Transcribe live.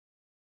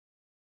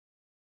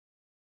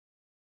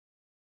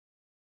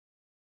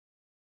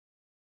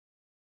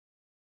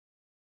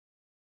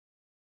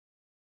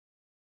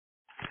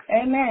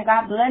Amen.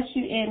 God bless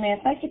you. Amen.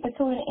 Thank you for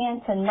tuning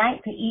in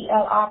tonight to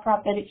ELR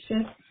Prophetic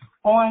Shift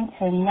on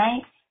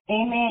tonight.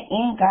 Amen.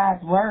 In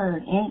God's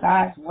Word. In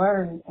God's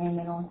Word.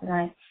 Amen. On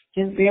tonight.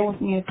 Just bear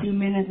with me a few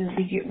minutes as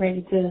we get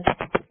ready to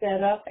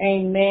set up.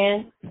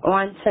 Amen.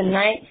 On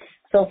tonight.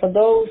 So for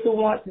those who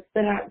want to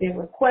send out their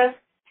requests,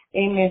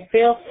 amen,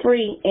 feel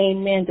free,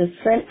 amen, to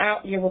send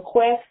out your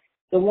request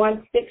to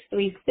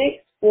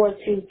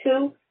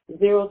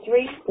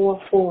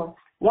 1-636-422-0344.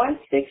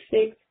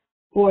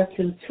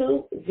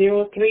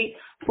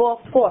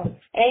 1-664-22-0344.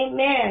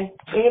 Amen.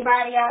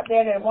 Anybody out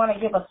there that want to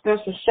give a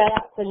special shout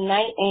out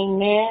tonight,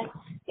 amen,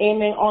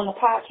 amen, on the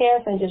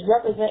podcast and just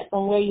represent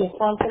from where you're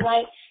from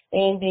tonight,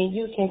 and then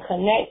you can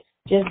connect.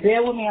 Just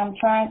bear with me. I'm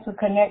trying to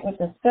connect with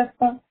the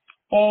system.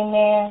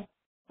 Amen.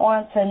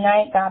 On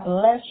tonight, God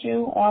bless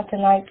you. On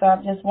tonight, so I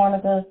just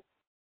wanted to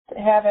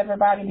have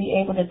everybody be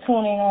able to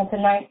tune in on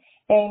tonight.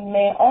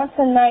 Amen. On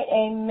tonight,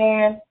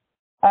 amen,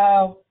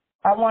 I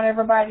want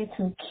everybody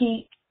to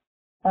keep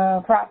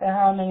Prophet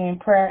Harmon in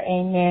prayer.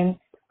 Amen.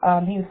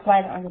 He was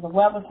slightly under the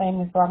weather,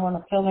 amen, so I'm going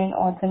to fill in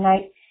on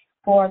tonight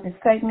for the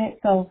segment.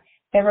 So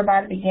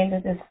everybody begin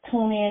to just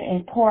tune in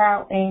and pour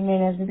out,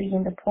 amen, as we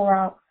begin to pour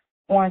out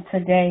on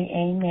today,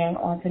 amen,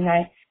 on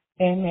tonight.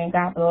 Amen.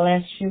 God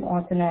bless you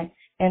on tonight.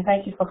 And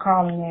thank you for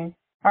calling in.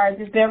 All right,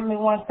 just bear with me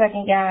 1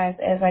 second, guys,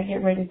 as I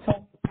get ready to.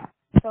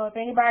 So if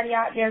anybody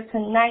out there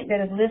tonight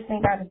that is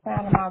listening by the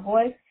sound of my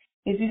voice,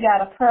 if you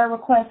got a prayer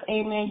request,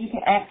 amen, you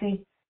can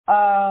actually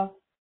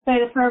say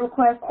the prayer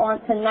request on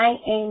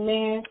tonight,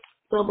 amen.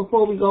 So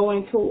before we go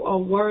into a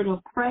word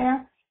of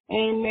prayer,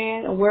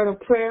 amen, a word of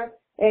prayer,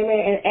 amen,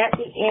 and at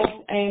the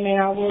end, amen,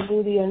 I will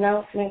do the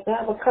announcements. I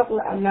have a couple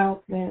of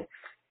announcements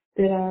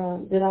that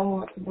I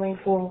want to bring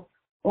forth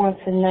on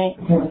tonight.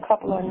 A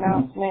couple of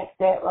announcements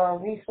that are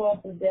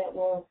resources that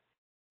will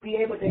be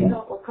able to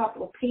help a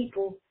couple of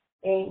people,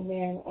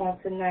 amen, on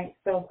tonight.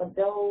 So for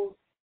those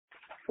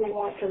who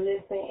want to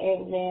listen,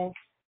 amen,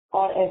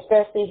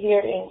 especially here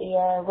in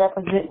the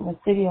representing the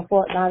city of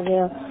Fort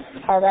Lauderdale.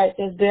 All right,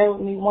 just bear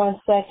with me 1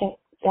 second,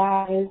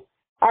 guys.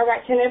 All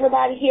right, can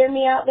everybody hear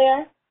me out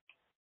there?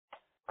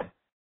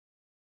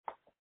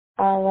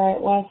 All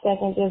right, 1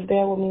 second, just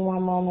bear with me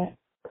one moment.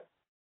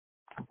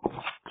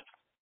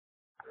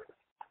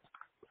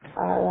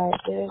 All right,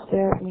 just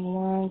bear with me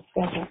 1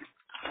 second,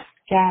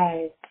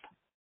 guys.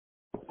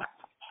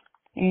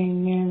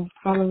 Amen.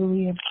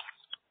 Hallelujah.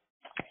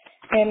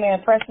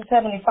 Amen. Precious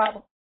Heavenly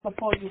Father,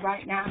 before you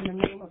right now in the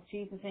name of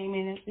Jesus,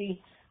 amen, as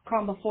we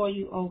come before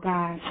you, oh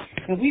God.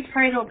 And we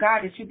pray, oh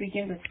God, that you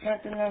begin to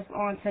strengthen us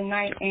on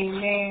tonight,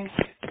 amen.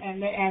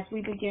 And that as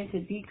we begin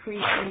to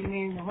decrease,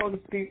 amen, the Holy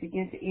Spirit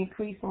begin to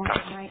increase on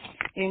tonight.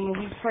 And when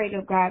we pray,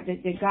 oh God,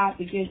 that God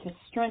begin to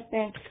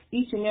strengthen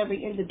each and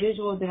every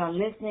individual that are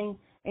listening,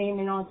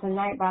 amen, on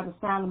tonight by the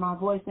sound of my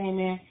voice,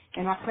 amen.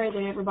 And I pray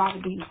that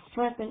everybody be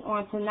strengthened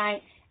on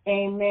tonight.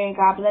 Amen.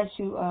 God bless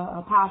you,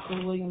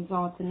 Apostle Williams,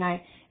 on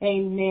tonight.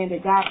 Amen.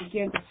 That God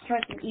begin to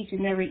strengthen each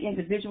and every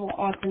individual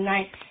on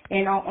tonight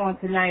and on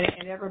tonight,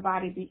 and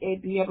everybody be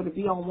able to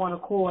be on one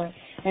accord.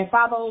 And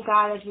Father, oh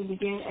God, as we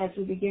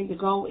begin to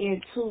go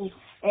into,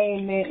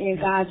 amen, in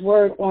God's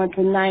word on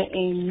tonight,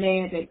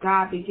 amen, that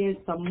God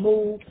begins to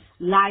move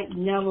like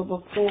never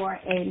before,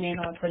 amen,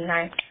 on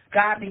tonight.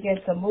 God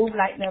begins to move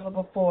like never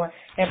before.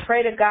 And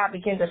pray that God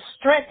begin to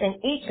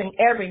strengthen each and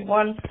every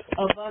one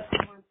of us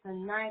on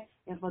tonight.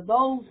 And for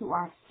those who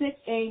are sick,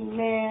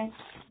 amen,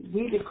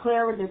 we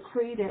declare a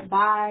decree that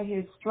by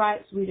his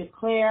stripes we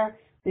declare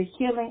the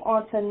healing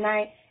on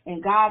tonight,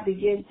 and God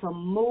begin to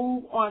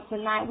move on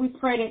tonight. We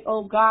pray that,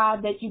 oh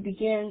God, that you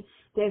begin,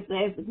 as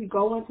we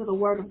go into the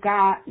word of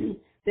God,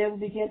 that we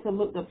begin to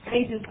look, the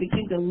pages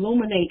begin to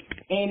illuminate,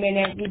 amen,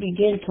 as we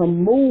begin to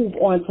move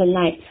on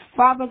tonight.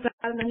 Father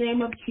God, in the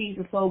name of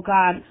Jesus, oh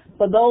God,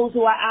 for those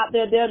who are out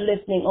there, they're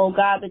listening, oh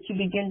God, that you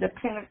begin to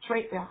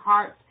penetrate their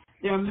hearts,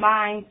 their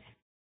minds.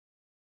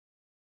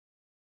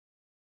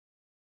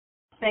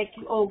 Thank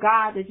you, oh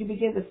God, that you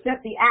begin to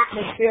set the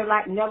atmosphere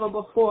like never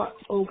before,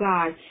 oh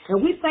God.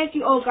 And we thank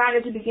you, oh God,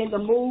 as you begin to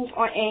move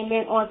on,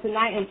 amen, on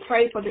tonight, and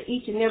pray for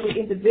each and every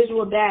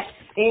individual that,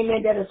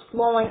 amen, that is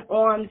flowing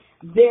on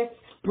this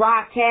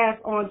broadcast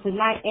on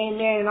tonight,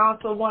 amen. And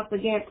also, once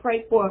again,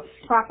 pray for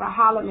Prophet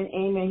Holloman,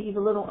 amen. He's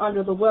a little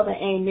under the weather,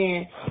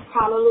 amen.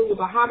 Hallelujah.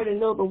 But how many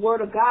know the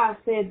word of God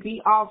says,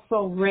 be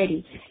also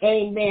ready,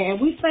 amen.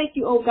 And we thank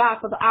you, oh God,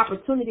 for the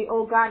opportunity,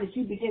 oh God, that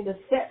you begin to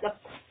set the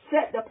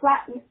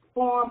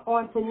platform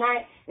on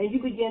tonight, and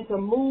you begin to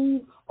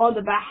move on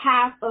the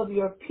behalf of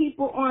your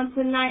people on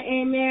tonight,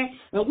 amen.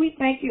 And we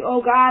thank you,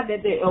 oh God,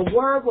 that a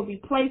word will be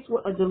placed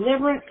with a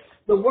deliverance.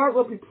 The word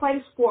will be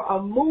placed for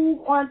a move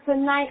on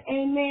tonight,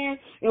 amen.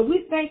 And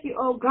we thank you,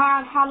 oh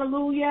God,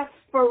 hallelujah,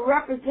 for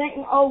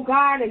representing, oh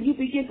God, and you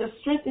begin to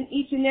strengthen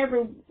each and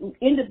every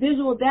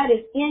individual that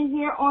is in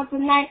here on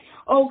tonight,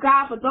 oh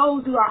God. For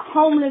those who are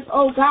homeless,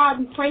 oh God,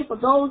 we pray for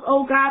those,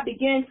 oh God,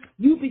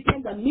 you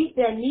begin to meet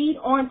their need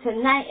on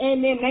tonight,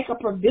 amen. Make a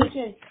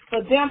provision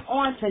for them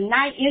on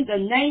tonight in the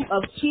name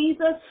of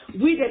Jesus.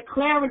 We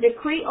declare and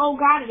decree, oh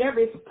God, that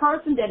every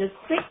person that is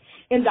sick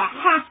in the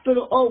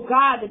hospital, oh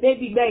God, that they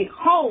be made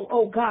whole,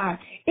 oh God,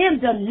 in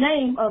the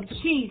name of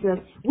Jesus.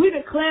 We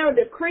declare and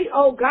decree,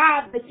 oh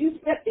God, that you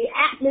set the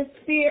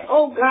atmosphere,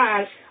 oh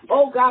God,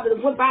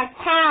 that by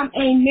the time,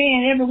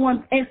 amen,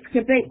 everyone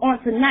excavate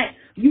on tonight,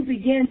 you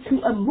begin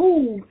to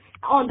move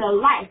on the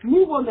life,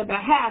 move on the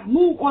behalf,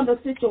 move on the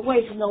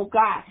situation, oh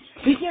God.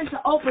 Begin to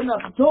open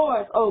up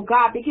doors, oh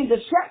God. Begin to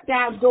shut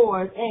down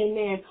doors,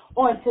 amen,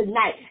 on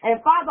tonight.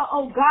 And Father,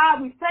 oh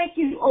God, we thank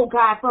you, oh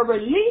God, for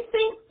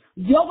releasing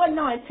your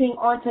anointing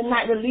on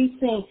tonight,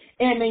 releasing,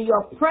 amen,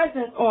 your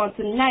presence on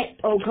tonight,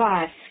 oh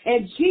God.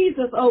 And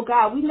Jesus, oh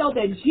God, we know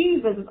that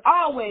Jesus is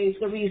always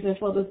the reason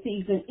for the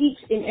season, each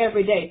and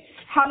every day.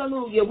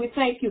 Hallelujah. We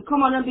thank you.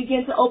 Come on and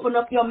begin to open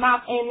up your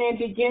mouth, amen.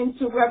 Begin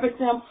to reverence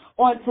him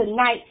on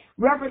tonight.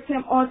 Reverence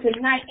him on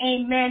tonight,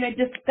 amen. And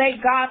just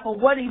thank God for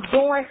what he's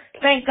doing.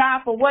 Thank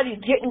God for what he's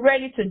getting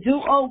ready to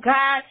do, oh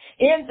God.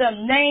 In the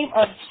name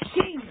of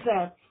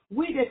Jesus,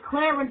 we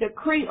declare and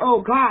decree,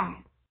 oh God,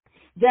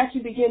 that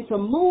you begin to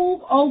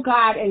move, oh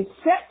God, and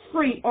set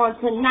free on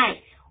tonight.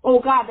 Oh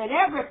God, that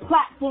every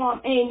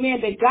platform,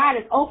 amen, that God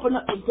has opened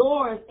up the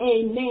doors,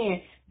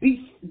 amen,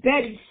 be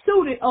better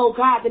suited, oh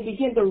God, to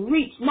begin to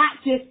reach not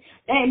just,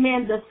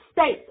 amen, the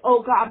states,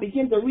 oh God,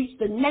 begin to reach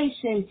the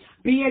nation,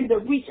 begin to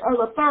reach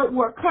other third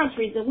world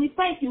countries. And we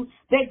thank you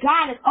that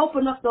God has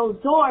opened up those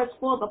doors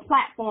for the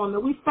platform.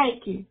 And we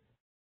thank you.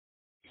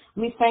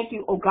 We thank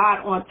you, oh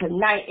God, on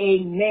tonight.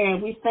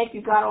 Amen. We thank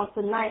you, God, on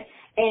tonight.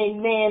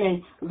 Amen.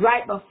 And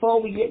right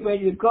before we get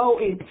ready to go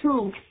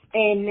into,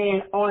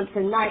 amen, on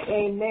tonight,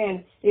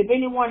 amen, if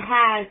anyone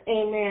has,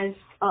 amen,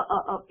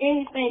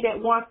 anything that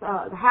wants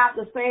to have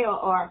to say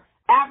or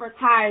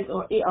advertise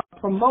or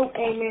promote,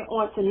 amen,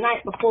 on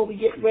tonight before we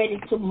get ready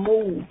to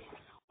move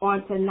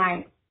on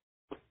tonight.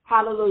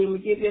 Hallelujah. We'll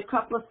give you a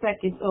couple of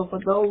seconds for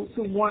those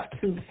who want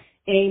to,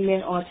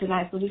 amen, on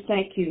tonight. So we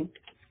thank you.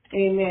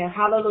 Amen.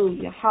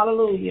 Hallelujah.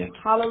 Hallelujah.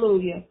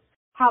 Hallelujah.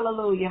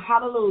 Hallelujah.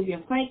 Hallelujah.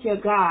 Thank you,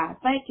 God.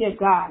 Thank you,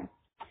 God.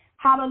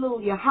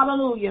 Hallelujah.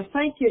 Hallelujah.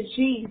 Thank you,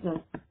 Jesus.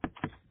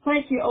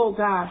 Thank you, oh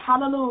God.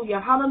 Hallelujah.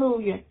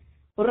 Hallelujah.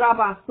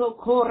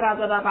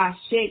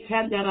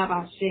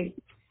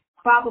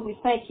 Father, we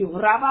thank you.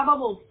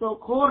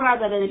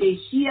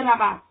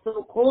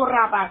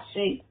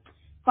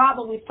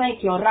 Father, we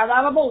thank you.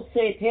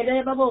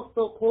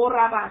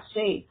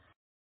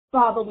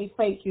 Father, we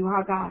thank you,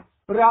 our God.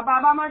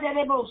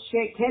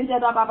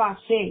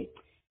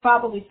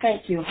 Father, we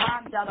thank you.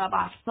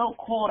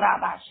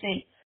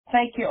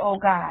 Thank you, oh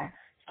God.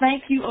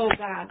 Thank you, oh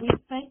God. We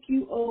thank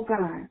you, oh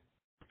God.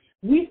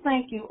 We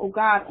thank you, oh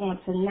God, on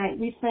tonight.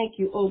 We thank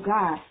you, oh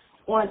God,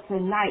 on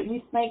tonight.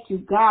 We thank you,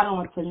 God,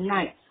 on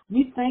tonight.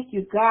 We thank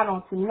you, God,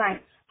 on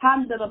tonight.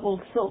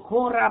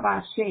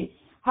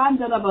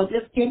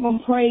 Just give them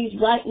praise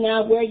right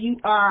now where you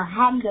are.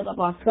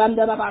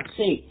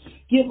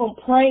 Give them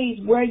praise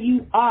where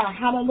you are.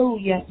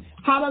 Hallelujah.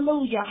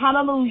 Hallelujah.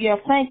 Hallelujah.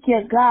 Thank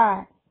you,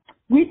 God.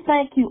 We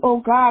thank you, oh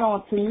God,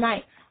 on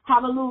tonight.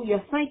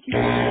 Hallelujah. Thank you.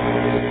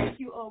 Thank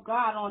you, oh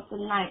God, on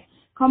tonight.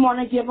 Come on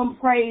and give them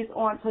praise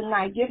on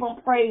tonight. Give them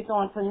praise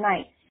on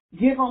tonight.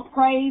 Give them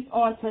praise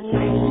on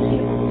tonight.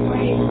 Give them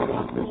praise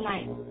on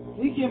tonight.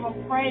 We give them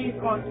praise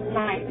on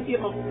tonight. We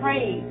give them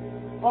praise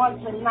on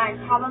tonight.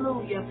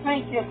 Hallelujah.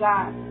 Thank you,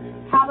 God.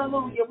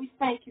 Hallelujah. We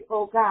thank you,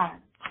 oh God.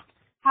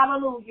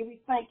 Hallelujah. We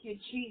thank you,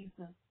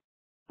 Jesus.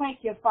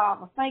 Thank you,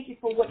 Father. Thank you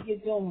for what you're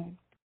doing.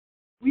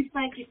 We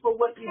thank you for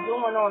what you're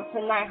doing on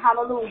tonight.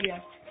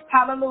 Hallelujah.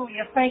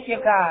 Hallelujah. Thank you,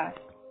 God.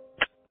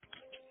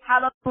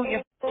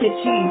 Hallelujah. Thank you,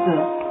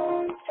 Jesus.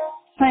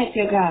 Thank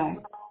you, God.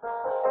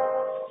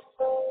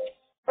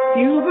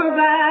 You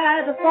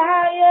provide the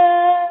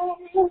fire.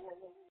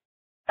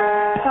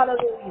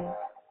 Hallelujah.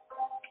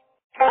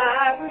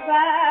 I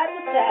provide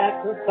the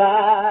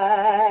sacrifice.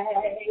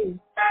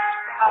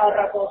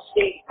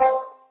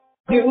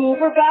 You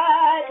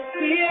provide the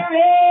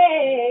spirit.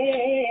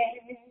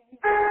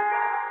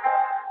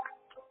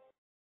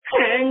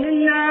 And the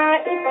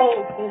night is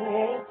open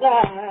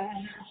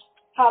inside.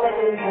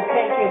 Hallelujah.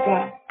 Thank you,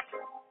 God.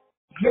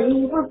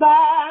 You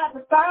provide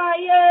the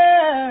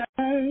fire.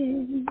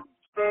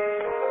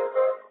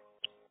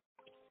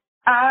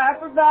 I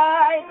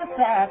provide the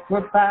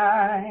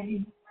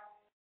sacrifice.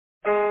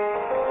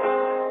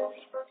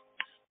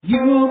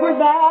 You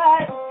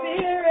provide the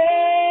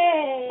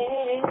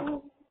spirit.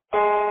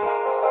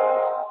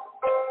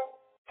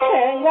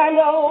 And I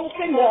know it's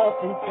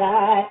enough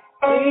inside.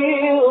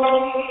 Fill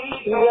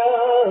me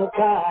up,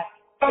 God.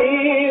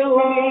 Fill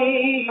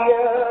me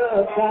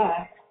up,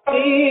 God.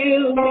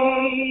 Fill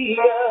me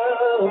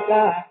up,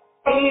 God.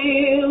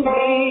 Fill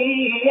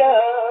me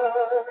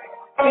up.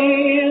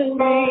 Fill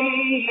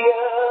me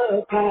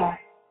up, God.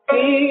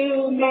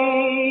 Fill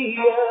me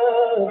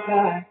up,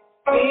 God.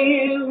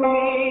 Fill me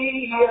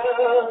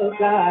up,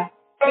 God.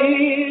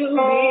 Fill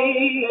me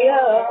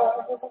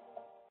up.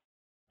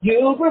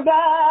 You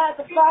provide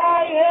the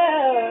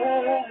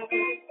fire.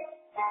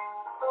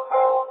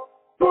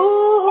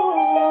 Ooh.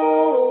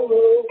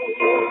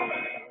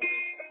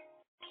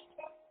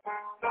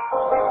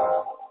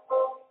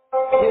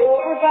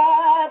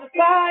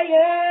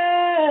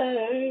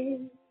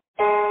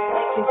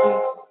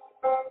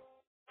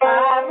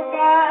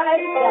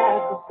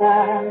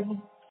 side.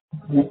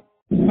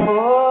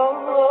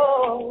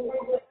 Oh,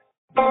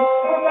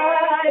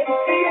 right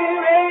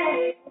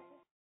spirit.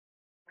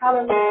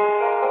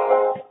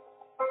 Hallelujah.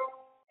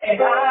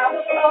 And I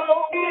will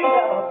open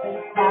up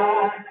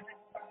inside.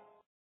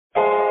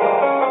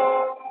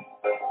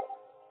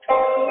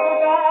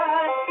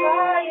 Right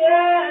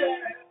fire.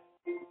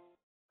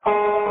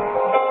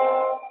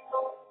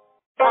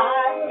 I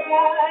will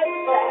rise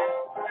that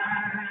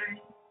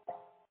side.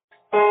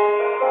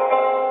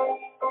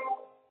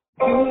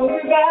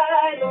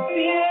 Right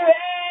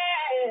spirit.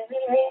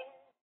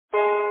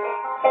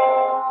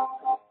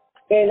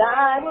 And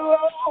I will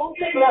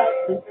open up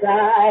the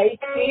side.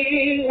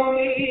 Fill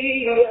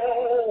me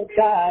up,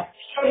 God.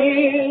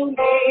 Fill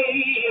me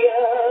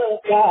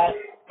up, God.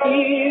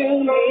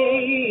 Fill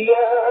me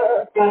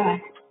up, God.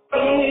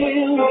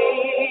 Fill me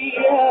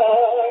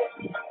up.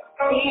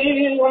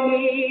 Fill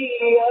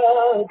me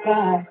up,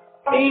 God.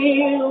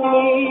 Fill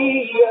me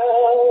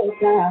up,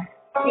 God.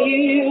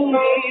 Fill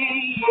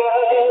me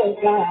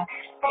up, God.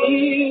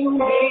 Fill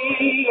me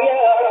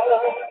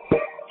up.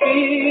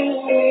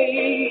 Fill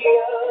me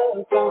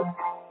up, God.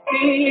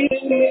 Fill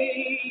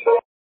me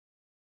up.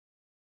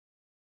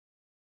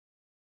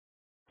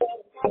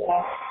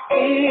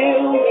 Fill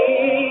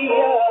me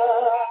up.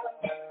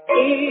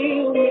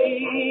 Fill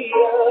me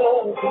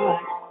up, God.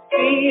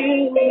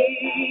 Fill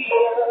me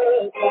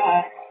up,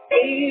 God.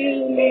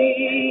 Fill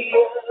me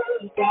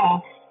up,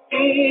 God.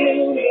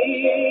 Fill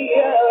me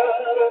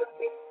up.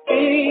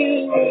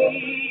 Fill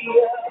me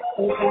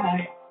up, God.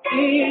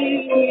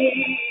 Fill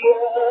me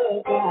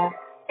up, God.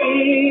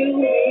 Fill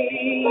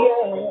me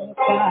up,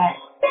 God.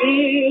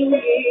 Fill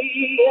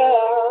me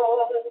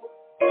up.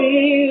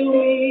 Fill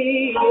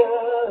me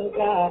up,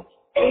 God.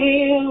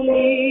 Fill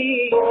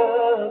me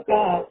up,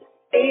 God.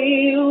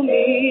 Fill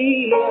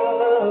me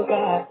up,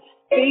 God.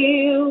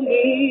 Fill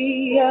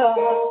me up.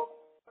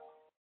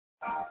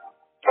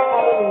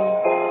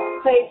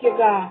 Hallelujah. Thank you,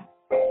 God.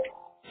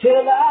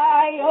 Till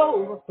I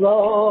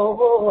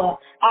overflow,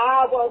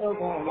 I wanna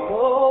run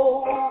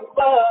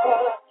over.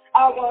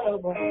 I wanna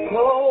run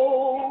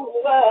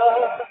over.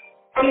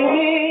 Fill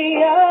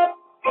me up,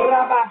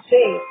 Rabbi,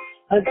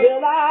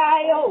 until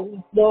I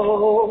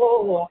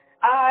overflow.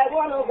 I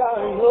wanna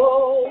run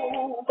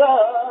over.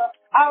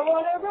 I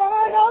wanna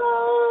run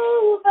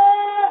over.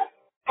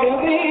 Fill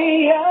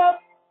me up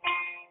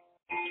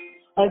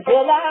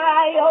until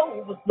I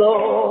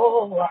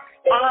overflow.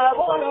 I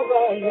wanna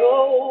run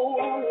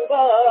over.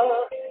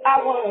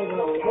 I wanna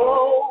run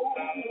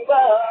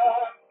over.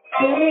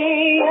 Fill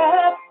me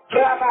up,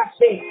 Rabbi,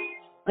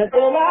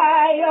 until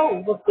I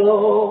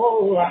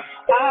overflow.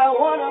 I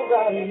wanna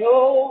run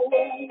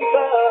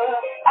over.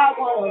 I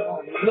wanna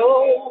run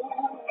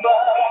over.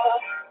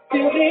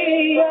 Fill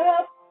me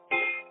up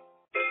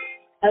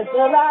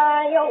until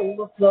I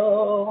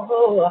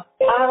overflow.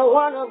 I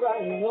wanna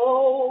run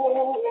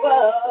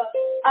over.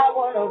 I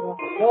wanna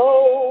run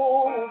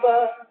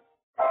over.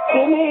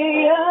 Fill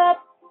me up,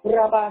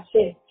 Rabbi,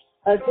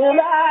 until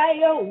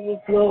I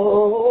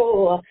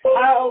overflow.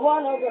 I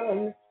wanna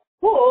run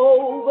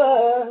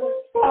over.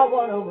 I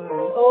wanna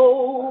run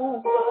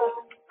over.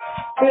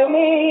 Fill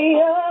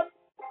me up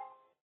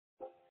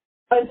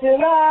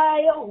until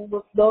I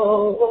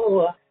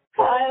overflow.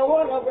 I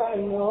wanna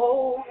run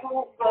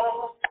over.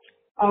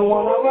 I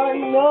wanna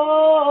run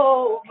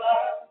over.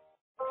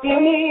 Fill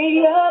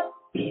me up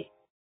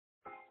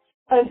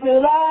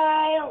until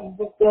I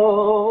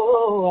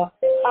overflow.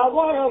 I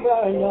wanna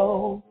run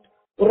over.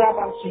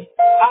 Rabashi.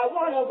 I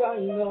wanna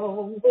run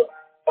over.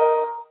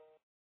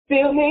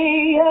 Fill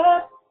me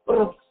up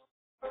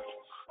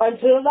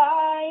until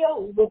I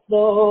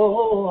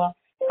overflow.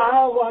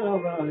 I wanna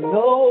run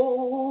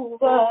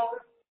over.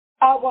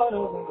 I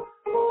wanna run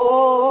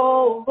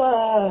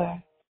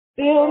over.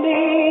 Fill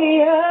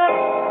me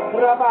up.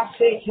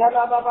 Rabashe,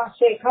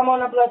 Rabashe. Come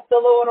on and bless the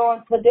Lord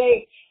on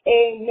today.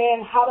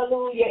 Amen.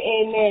 Hallelujah.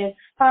 Amen.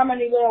 How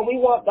many Lord? We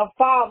want the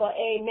Father,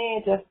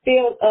 amen, to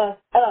fill us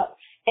up.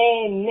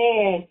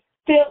 Amen.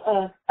 Fill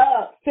us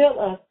up. Fill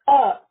us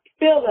up.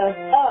 Fill us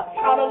up.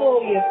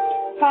 Hallelujah.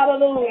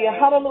 Hallelujah.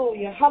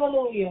 Hallelujah.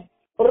 Hallelujah.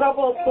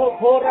 Raboso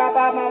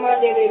koraba mama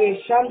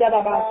de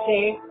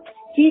shandabashe.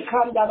 He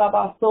come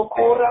dabaso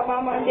koraba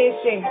mama de.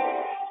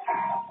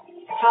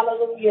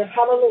 Hallelujah.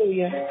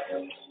 Hallelujah.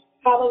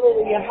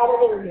 Hallelujah.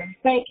 Hallelujah.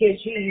 Thank you,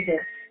 Jesus.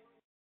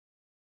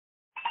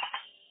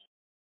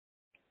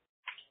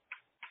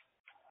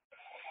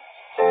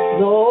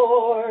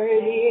 Lord,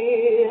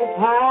 if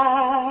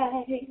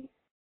I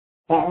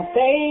found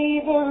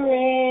favor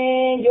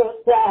in your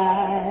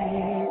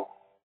sight,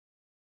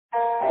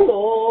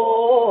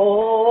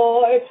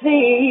 Lord,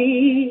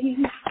 please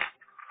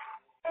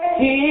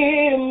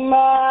hear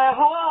my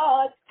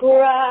heart's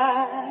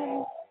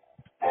cry.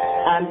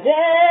 I'm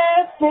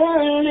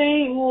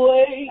desperately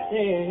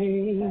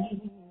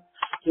waiting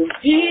to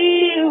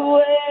see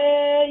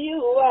where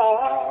you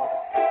are.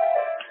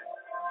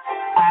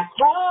 I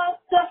cross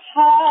the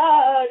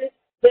hardest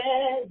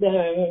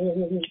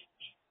desert.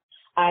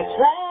 I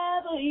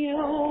travel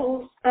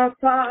you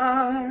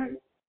afar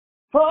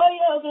for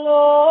your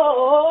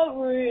glory.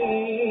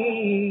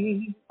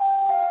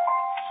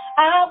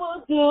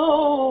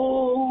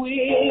 do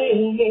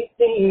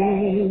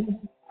anything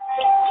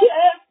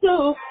just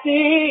to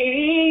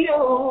see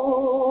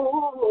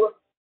you,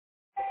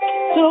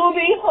 to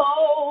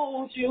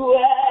behold you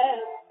as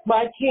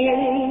my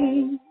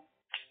King,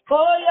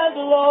 for your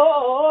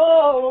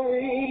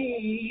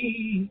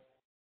glory.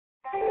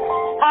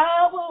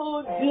 I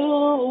will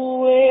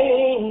do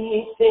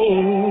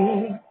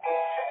anything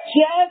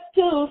just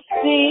to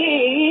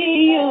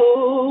see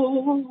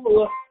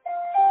you,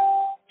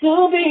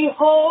 to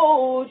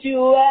behold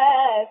you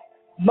as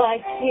my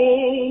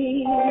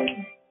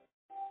King.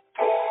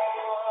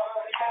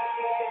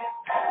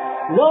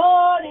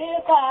 Lord,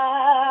 if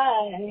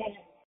I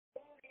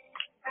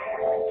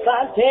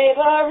find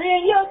favor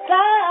in your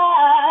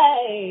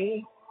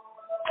sight,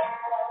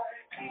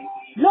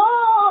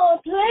 Lord,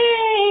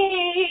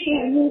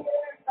 please,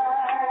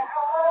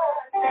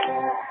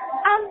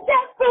 I'm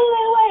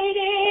desperately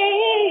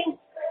waiting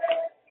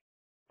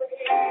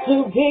to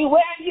be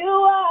where you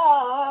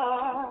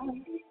are.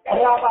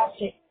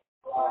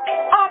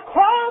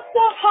 Across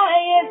the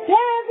highest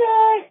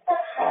desert,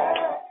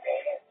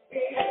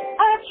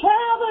 I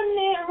travel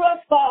near or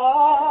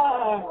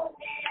far.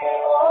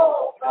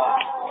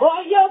 For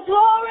your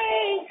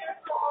glory,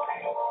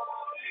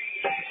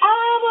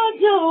 I will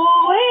do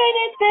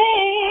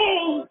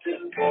anything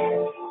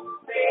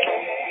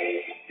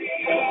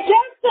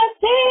just to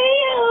see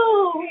you,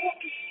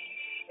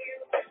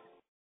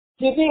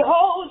 to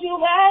behold you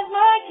as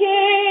my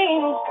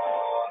King.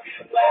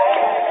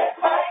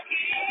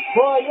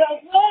 For your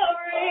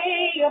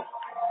glory,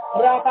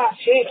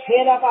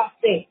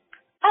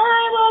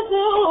 I will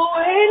do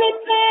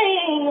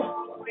anything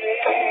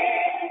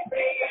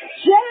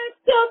just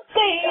to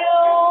see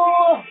you,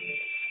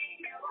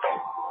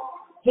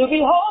 to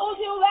behold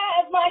you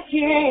as my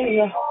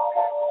King.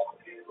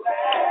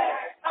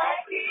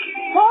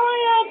 For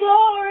your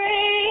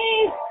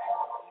glory,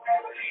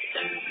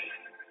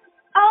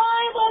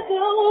 I will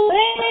do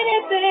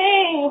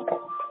anything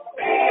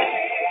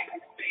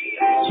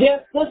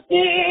just to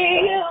see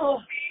you.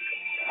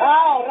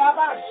 Oh,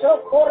 Rabba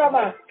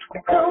Shokorama,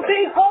 to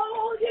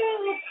behold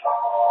you.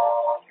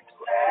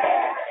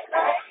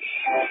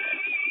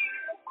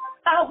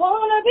 I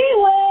wanna be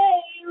where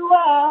you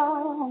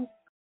are.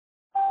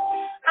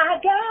 I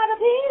gotta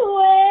be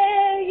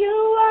where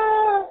you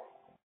are.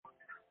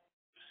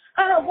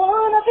 I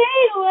wanna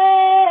be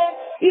where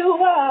you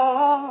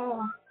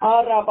are.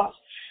 Oh, Rabba,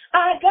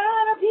 I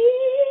gotta be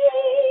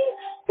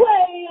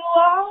where you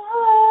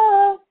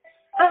are.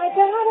 I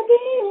gotta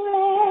be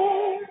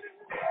where.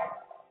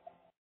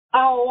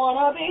 I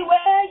wanna be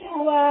where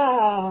you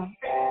are.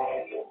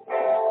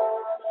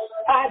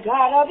 I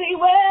gotta be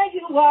where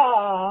you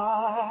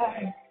are.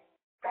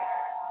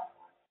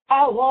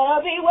 I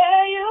wanna be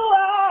where you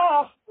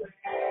are.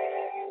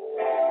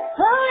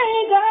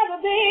 I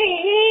gotta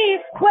be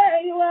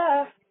where you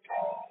are.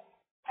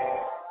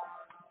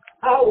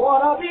 I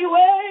wanna be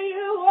where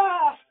you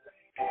are.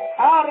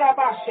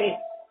 Arabashi.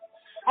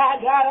 I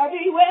gotta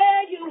be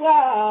where you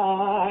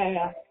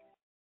are.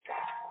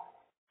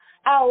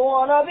 I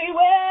wanna be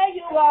where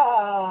you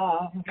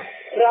are.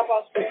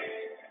 Rabashi.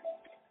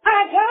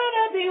 I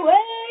gotta be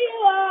where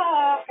you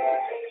are.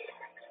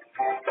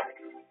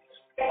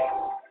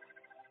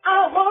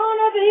 I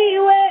wanna be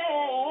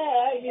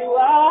where you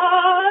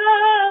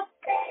are.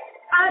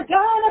 I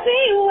gotta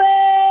be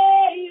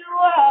where you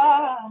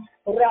are.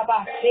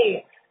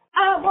 Rabashi.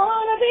 I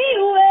wanna be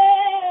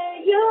where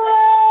you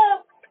are.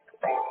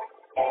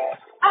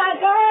 I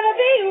gotta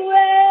be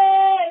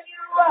where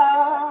you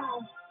are.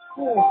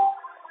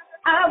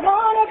 I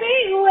wanna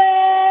be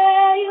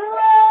where you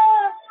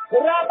are.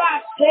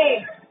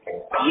 Rabashi.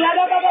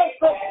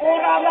 Yalababose,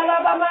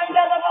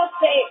 Rababamanda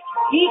Labose,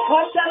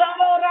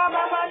 Ikandalo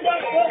Rabamanda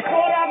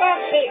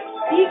Sokorabashe,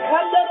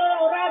 Ikandalo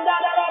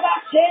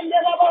Radalabashe,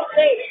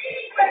 Labose.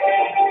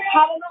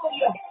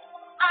 Hallelujah.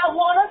 I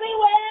wanna be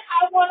where, I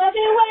wanna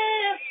be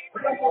where.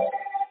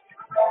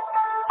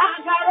 I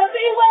gotta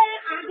be where,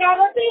 I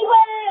gotta be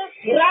where.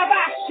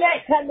 Rabashe,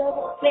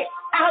 Labose.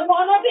 I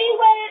wanna be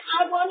where,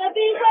 I wanna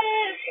be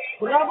where.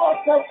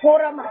 Raboso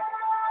Korama.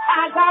 I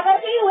gotta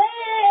be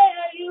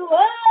where you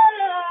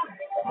are.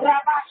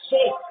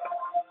 Rabashe.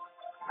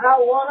 I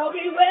wanna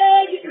be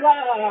where you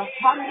are.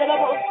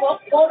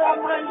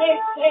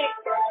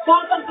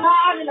 Father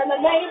God, in the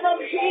name of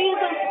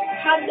Jesus,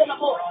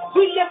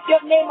 we lift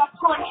your name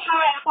upon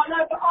high, upon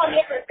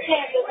every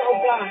standard,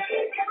 oh God.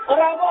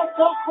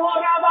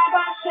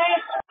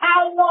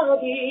 I wanna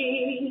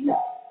be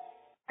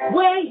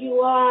where you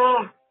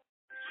are.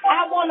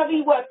 I want to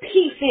be where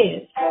peace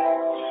is.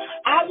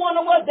 I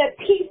want to be the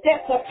peace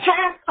that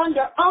surpasses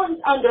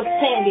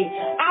understanding.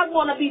 I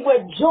want to be where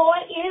joy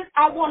is.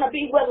 I want to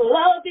be where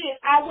love is.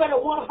 I want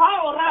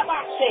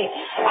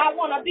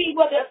to be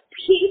where there's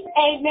peace,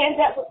 amen,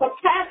 that will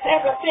surpass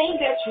everything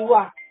that you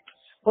are.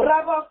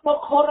 I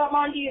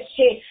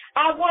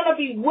want to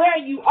be where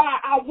you are.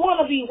 I want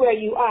to be where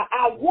you are.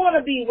 I want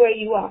to be where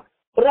you are.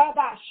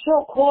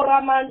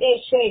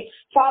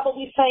 Father,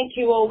 we thank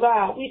you, oh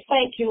God. We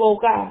thank you, oh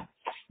God.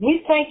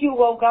 We thank you,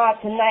 oh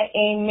God, tonight,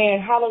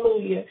 amen,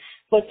 hallelujah,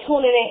 for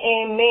tuning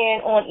in,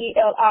 amen, on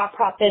ELR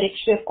Prophetic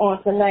Shift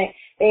on tonight.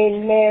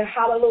 Amen.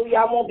 Hallelujah.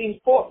 I won't be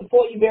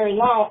before you very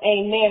long.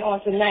 Amen. On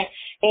tonight.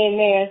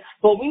 Amen.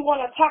 But we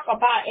want to talk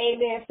about,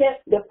 amen, since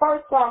the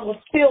first song was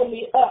Fill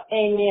Me Up.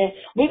 Amen.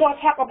 We're going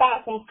to talk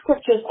about some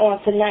scriptures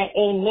on tonight.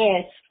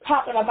 Amen.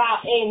 Talking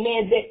about,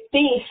 amen, that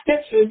these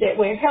scriptures that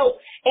will help,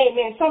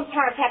 amen,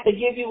 sometimes have to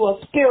give you a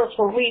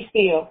spiritual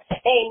refill.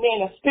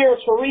 Amen. A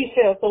spiritual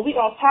refill. So we're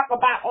going to talk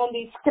about on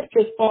these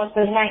scriptures on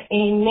tonight.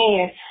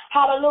 Amen.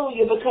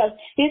 Hallelujah. Because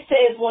it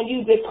says when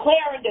you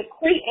declare and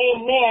decree,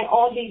 amen,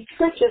 on these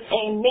scriptures,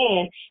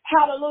 amen,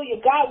 hallelujah,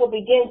 God will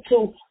begin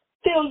to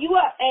fill you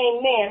up,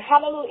 amen,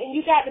 hallelujah. And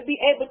you got to be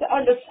able to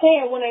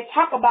understand when they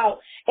talk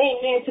about,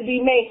 amen, to be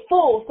made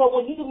full. So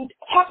when you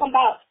talk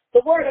about,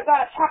 the word of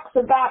God talks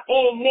about,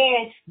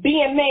 amen,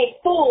 being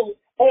made full,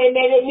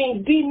 amen, it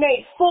means be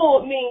made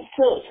full. It means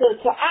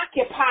to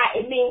occupy.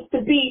 It means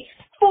to be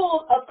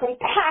full of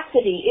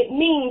capacity. It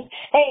means,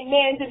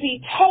 amen, to be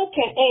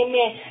taken,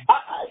 amen.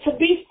 To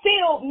be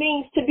filled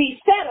means to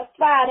be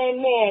satisfied,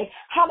 amen.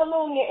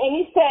 Hallelujah. And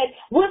he said,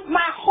 with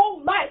my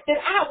whole life that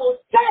I will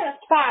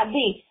satisfy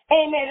thee.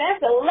 Amen.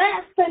 That's the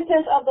last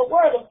sentence of the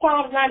word of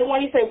Psalms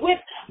 91. He said,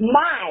 with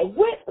my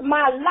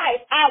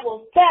life I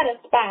will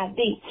satisfy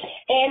thee.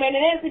 Amen.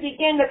 And as we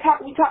begin to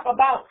talk, we talk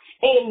about,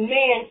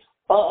 amen,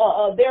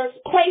 there's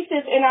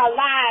places in our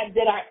lives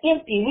that are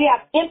empty. We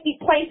have empty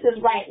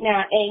places right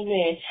now,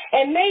 amen.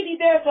 And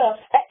maybe there's an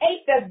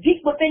ache that's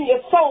deep within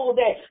your soul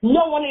that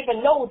no one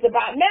even knows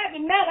about.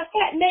 Matter of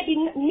fact, maybe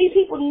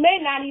people may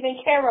not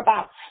even care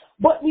about.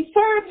 But we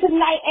serve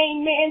tonight,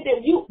 amen,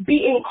 that you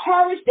be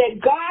encouraged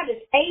that God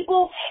is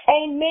able,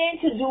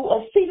 amen, to do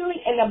exceedingly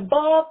and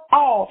above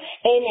all.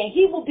 Amen.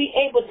 He will be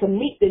able to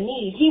meet the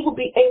need. He will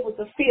be able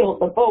to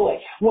fill the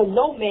void when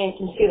no man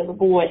can fill the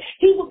void.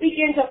 He will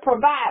begin to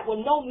provide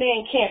when no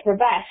man can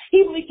provide.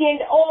 He will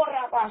begin to,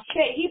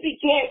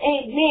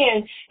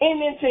 amen,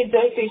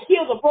 to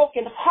heal the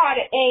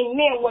brokenhearted,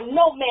 amen, when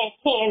no man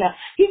can.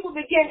 He will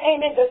begin,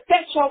 amen, to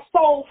set your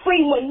soul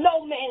free when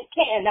no man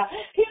can.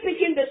 He will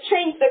begin to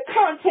change the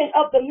content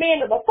of the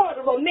man or the thought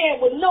of a man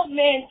when no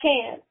man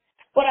can.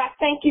 But I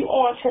thank you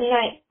on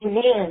tonight,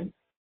 amen,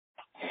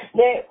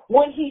 that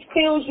when he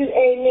fills you,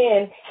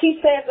 amen,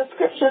 he says, the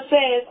scripture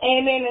says,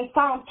 amen, in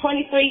Psalm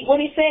 23, what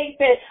he says, he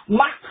said,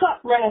 my cup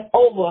runneth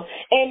over,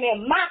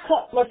 amen, my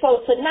cup.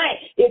 So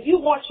tonight, if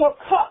you want your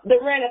cup to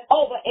runneth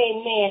over,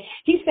 amen,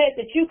 he says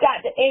that you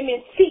got to,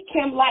 amen, seek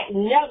him like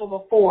never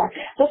before.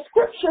 The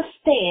scripture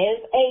says,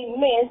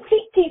 amen,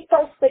 seek ye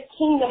first the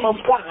kingdom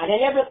of God, and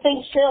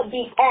everything shall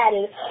be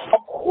added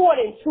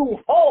according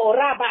to,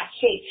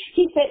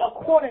 he said,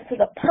 according to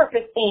the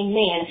purpose,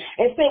 amen,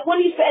 and said,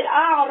 when he said,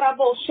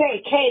 he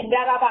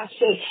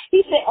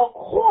said,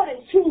 according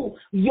to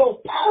your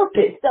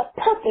purpose, the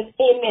purpose,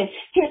 amen,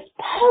 his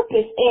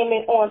purpose,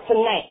 amen, on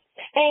tonight.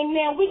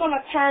 Amen. We're going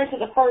to turn to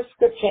the first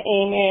scripture,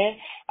 amen,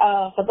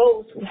 for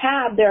those who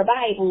have their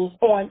Bibles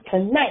on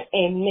tonight,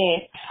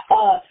 amen.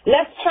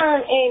 Let's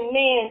turn,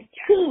 amen,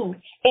 to,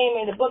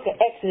 amen, the book of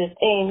Exodus,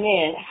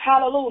 amen.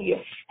 Hallelujah.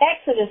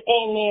 Exodus,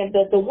 amen.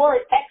 The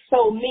word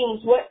exo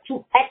means what?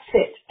 To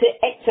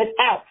exit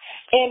out,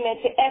 amen,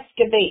 to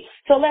excavate.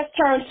 So let's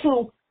turn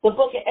to the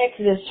book of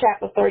Exodus,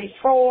 chapter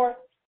 34,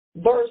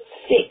 verse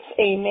 6,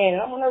 amen.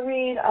 And I'm going to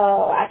read,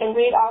 I can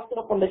read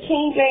also from the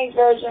King James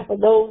Version for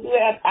those who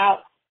have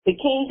out the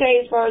King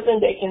James Version.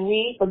 They can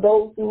read. For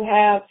those who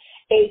have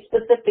a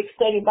specific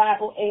study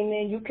Bible,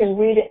 amen, you can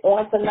read it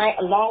on tonight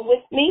along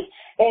with me.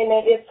 And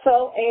if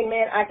so,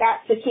 amen, I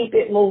got to keep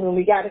it moving.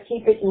 We got to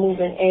keep it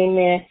moving,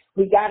 amen.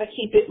 We got to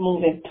keep it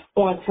moving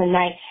on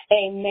tonight,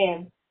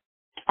 amen.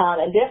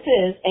 And this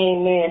is,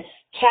 amen,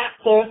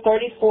 chapter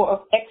 34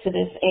 of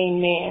Exodus,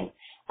 amen.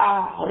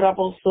 And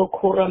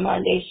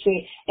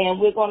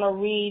we're going to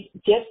read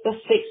just the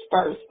 6th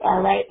verse,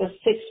 all right, the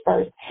 6th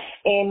verse,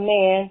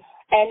 amen.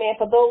 Amen.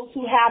 For those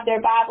who have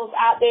their Bibles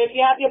out there, if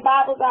you have your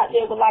Bibles out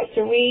there, would like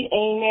to read,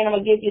 amen, I'm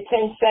going to give you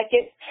 10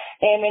 seconds.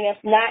 Amen.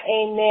 If not,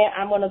 amen,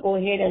 I'm going to go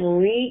ahead and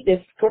read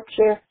the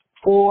scripture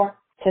for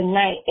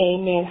tonight.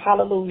 Amen.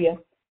 Hallelujah.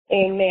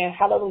 Amen.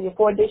 Hallelujah.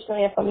 For additional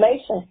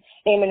information,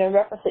 amen, in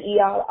reference to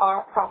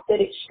ELR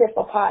Prophetic Shift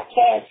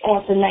podcast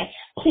on tonight,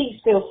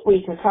 please feel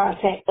free to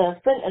contact us.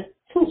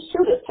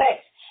 Shoot a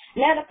text.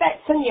 Matter of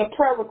fact, send your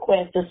prayer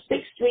request to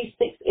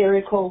 636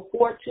 area code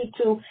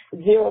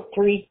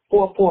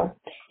 422-0344.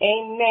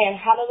 Amen.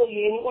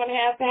 Hallelujah. Anyone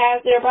has to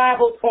have their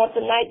Bibles on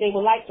tonight, they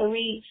would like to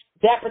read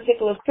that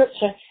particular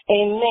scripture.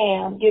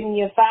 Amen. I'm giving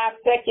you 5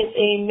 seconds.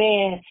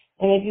 Amen.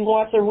 And if you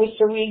wish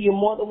to read, you're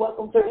more than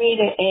welcome to read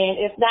it. And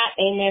if not,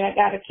 amen, I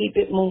got to keep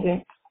it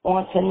moving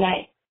on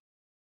tonight.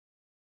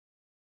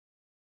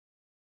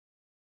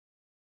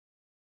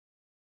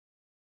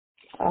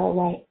 All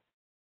right.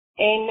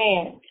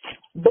 Amen.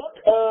 Book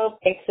of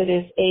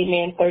Exodus,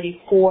 amen,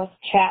 34th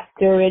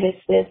chapter, and it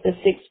says the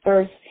 6th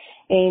verse,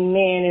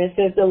 amen, and it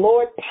says, the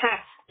Lord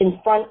passed in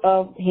front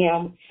of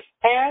him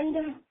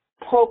and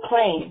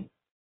proclaimed.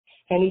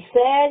 And he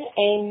said,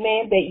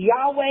 amen, that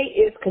Yahweh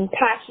is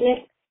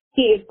compassionate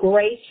He is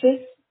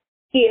gracious.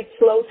 He is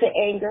slow to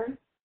anger.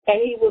 And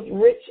he was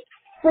rich,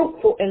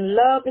 fruitful in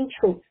love and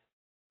truth.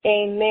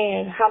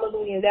 Amen.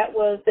 Hallelujah. That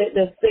was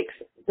the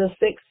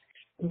sixth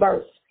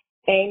verse.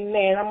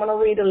 Amen. I'm going to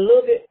read a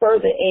little bit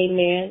further.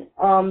 Amen.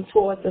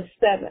 Towards the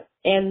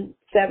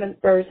seventh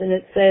verse, and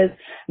it says,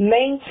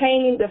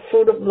 maintaining the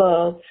fruit of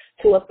love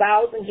to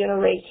 1,000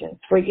 generations,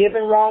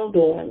 forgiving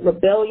wrongdoing,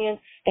 rebellion,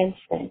 and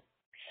sin.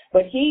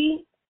 But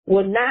he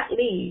will not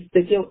leave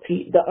the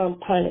guilty, the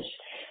unpunished,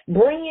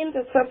 bringing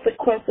the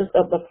consequences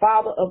of the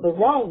father of the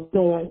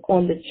wrongdoing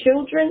on the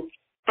children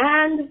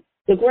and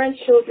the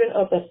grandchildren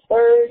of the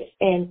third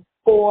and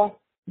fourth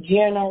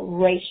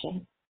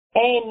generation.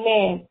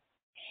 Amen.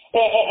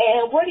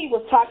 And what he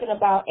was talking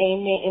about,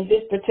 amen, in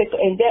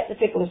that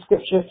particular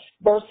scripture,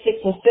 verse 6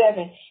 and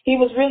 7, he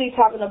was really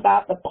talking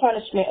about the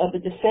punishment of the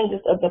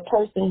descendants of the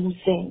person who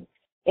sinned.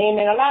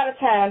 Amen. A lot of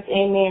times,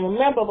 amen,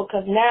 remember,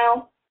 because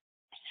now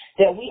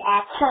that we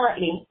are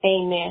currently,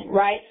 amen,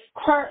 right,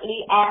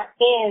 currently are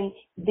in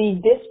the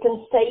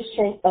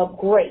dispensation of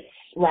grace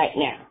right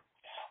now.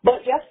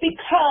 But just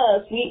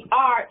because we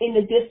are in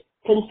the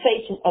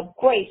dispensation of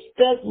grace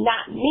does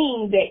not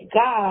mean that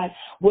God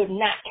would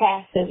not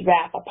cast his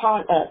wrath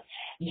upon us.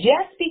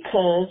 Just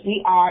because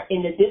we are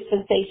in the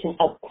dispensation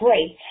of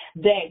grace,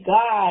 that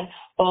God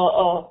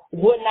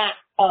would not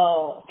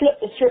flip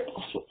the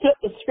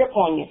script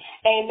on you.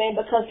 Amen.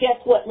 Because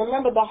guess what?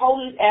 Remember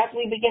as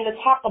we begin to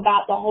talk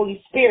about the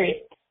Holy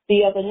Spirit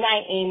the other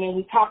night, amen,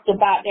 we talked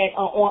about that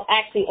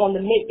on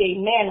the midday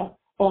manna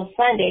on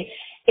Sunday.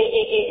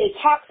 It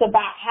talks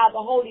about how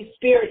the Holy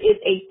Spirit is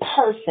a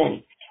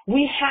person.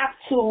 We have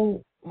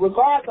to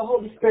regard the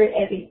Holy Spirit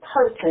as a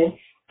person,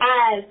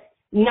 as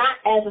not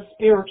as a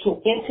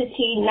spiritual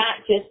entity, not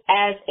just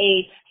as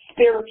a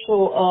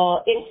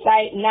spiritual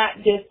insight, not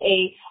just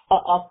a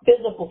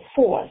physical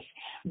force,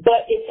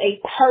 but it's a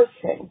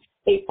person.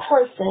 A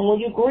person. When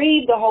you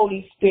grieve the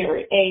Holy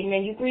Spirit,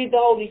 amen, you grieve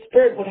the Holy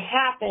Spirit, what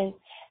happens,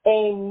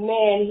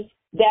 amen,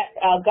 that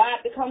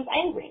God becomes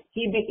angry.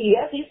 He's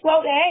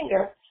slow to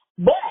anger,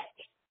 but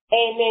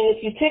amen,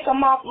 if you tick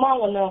him off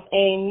long enough,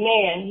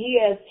 amen, he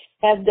has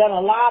done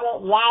a lot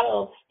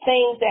of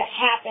things that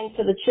happened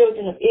to the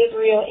children of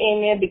Israel,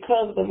 amen,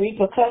 because of the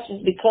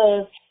repercussions,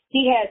 because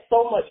he had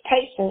so much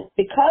patience,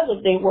 because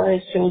of they were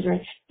his children,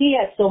 he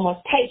had so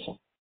much patience.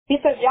 He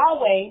says,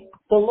 Yahweh,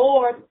 the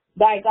Lord,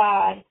 thy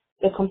God,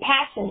 the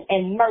compassion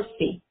and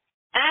mercy.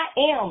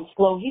 I am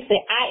slow. He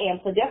said, I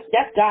am. So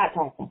that's God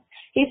talking.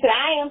 He said,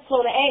 I am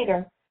slow to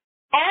anger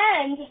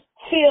and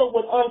filled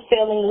with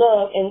unfailing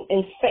love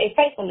and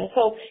faithfulness.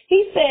 So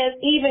he says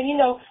even,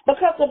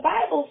 because the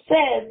Bible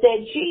says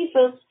that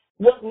Jesus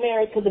was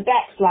married to the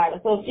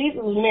backslider. So if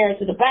Jesus was married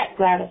to the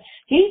backslider,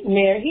 he's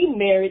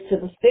married to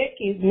the sick,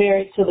 he's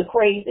married to the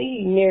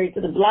crazy, he's married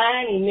to the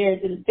blind, he's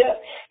married to the deaf,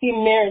 he's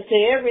married to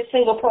every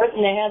single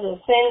person that has a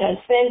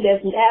sin that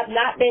has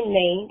not been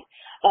named.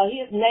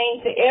 He is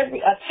named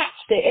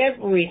attached to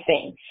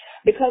everything.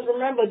 Because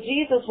remember,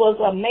 Jesus was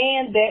a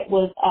man that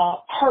was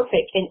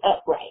perfect and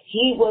upright.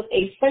 He was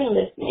a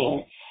sinless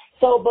man.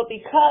 But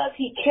because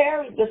he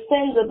carried the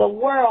sins of the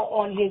world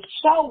on his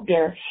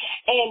shoulder,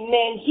 and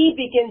then he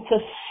began to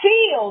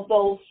feel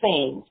those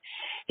things.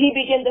 He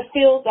began to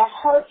feel the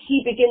hurt.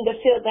 He began to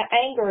feel the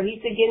anger.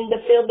 He began to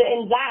feel the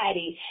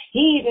anxiety.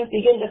 He even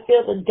began to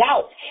feel the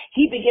doubt.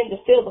 He began to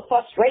feel the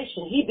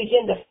frustration. He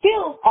began to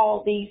feel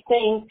all these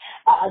things,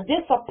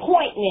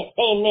 disappointment,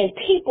 amen,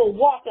 people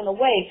walking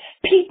away,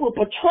 people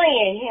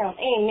betraying him,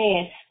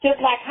 amen,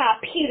 just like how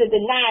Peter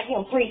denied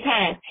him 3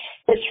 times,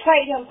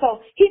 betrayed him.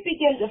 So he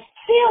began to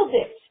feel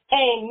this,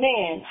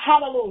 amen,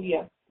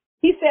 hallelujah.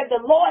 He said the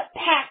Lord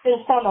passed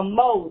in front of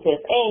Moses.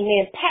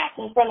 Amen. Passed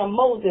in front of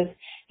Moses.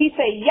 He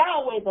said,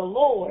 Yahweh the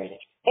Lord.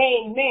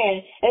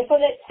 Amen. And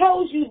so that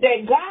tells you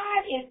that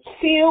God is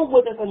filled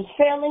with his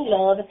unfailing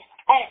love.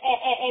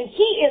 And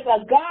he is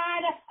a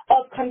God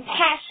of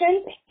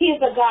compassion. He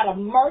is a God of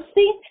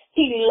mercy.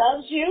 He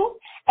loves you.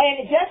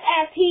 And just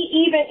as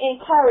he even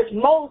encouraged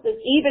Moses,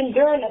 even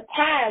during the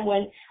time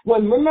when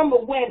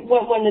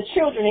the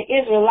children of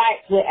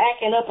Israelites were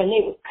acting up and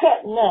they were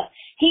cutting up,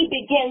 he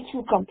began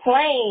to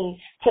complain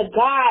to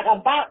God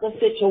about the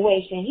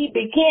situation. He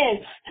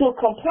began to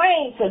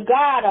complain to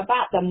God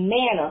about the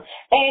manna.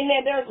 And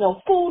then there's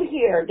no food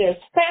here. There's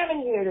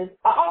famine here. There's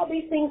all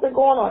these things are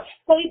going on.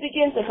 So he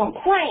begins to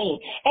complain.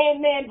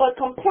 Amen. But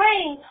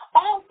complain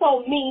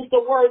also means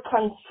the word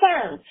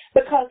concern,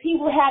 because he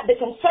will have the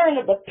concern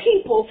of the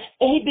people,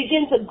 and he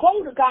began to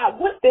go to God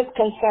with this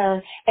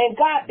concern, and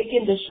God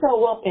began to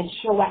show up and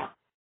show out.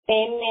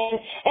 Amen.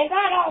 And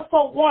God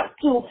also wants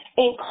to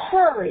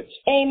encourage.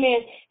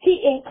 Amen.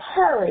 He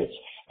encouraged.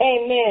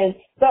 Amen.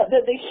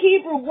 The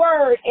Hebrew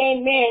word,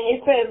 amen,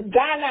 it says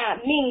Ghana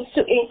means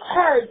to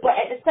encourage, but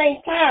at the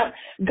same time,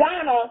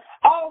 Ghana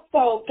or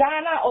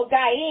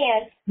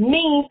Guyane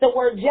means the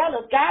word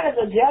jealous. God is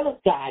a jealous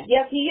God.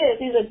 Yes, he is.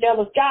 He's a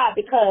jealous God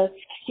because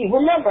he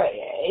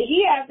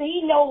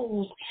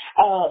knows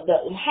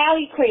how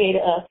he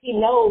created us. He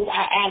knows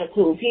our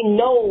attitudes. He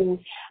knows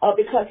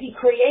because he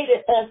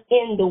created us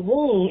in the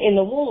womb, in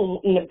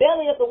the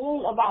belly of the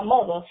womb of our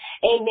mother.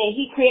 Amen.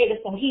 He created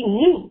us, so he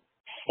knew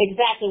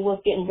exactly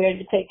what's getting ready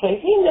to take place.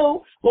 He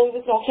knew when we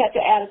was going to catch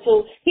an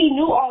attitude. He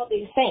knew all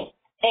these things.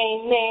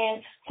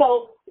 Amen.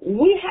 So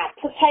we have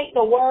to take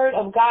the word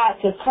of God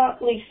to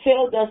constantly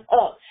fill us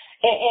up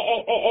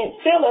and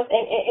fill us.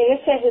 And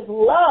it says his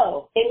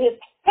love and his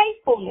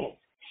faithfulness,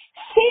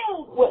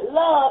 filled with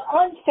love,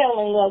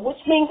 unfailing love, which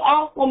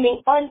also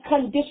means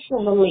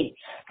unconditionally.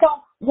 So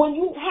when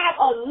you have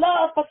a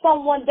love for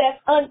someone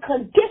that's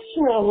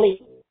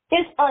unconditionally,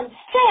 it's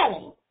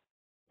unfailing.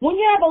 When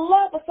you have a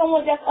love for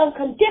someone that's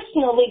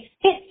unconditionally,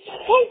 it's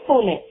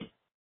faithfulness.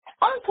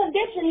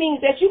 Unconditional means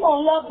that you're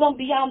going to love them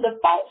beyond the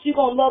faults. You're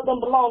going to love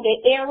them beyond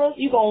their errors.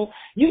 You're going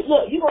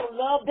to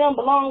love them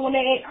beyond when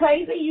they ain't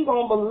crazy. You're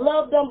going to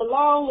love them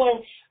beyond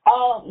when,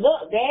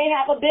 they ain't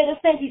have a bit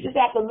of sense. You just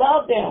have to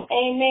love them.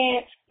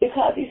 Amen.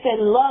 Because he said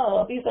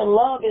love. He said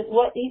love is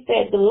what he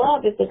said. The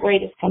love is the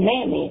greatest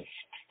commandment.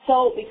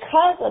 So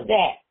because of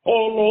that,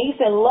 amen, he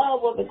said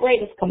love was the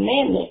greatest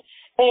commandment.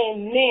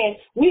 Amen.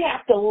 We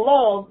have to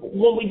love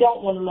when we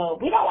don't want to love.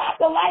 We don't have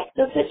to like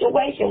the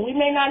situation. We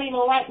may not even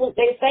like what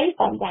they say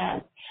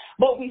sometimes,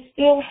 but we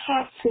still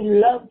have to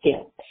love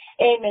them.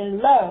 Amen.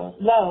 Love,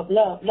 love,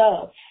 love,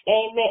 love.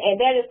 Amen. And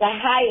that is the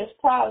highest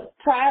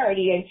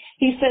priority. And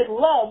he says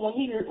love. When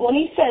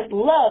he says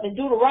love in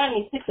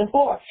Deuteronomy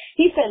 6:4,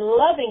 he said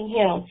loving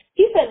him.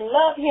 He said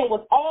love him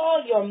with all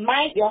your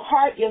might, your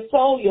heart, your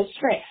soul, your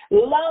strength.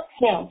 Love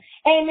him.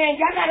 Amen.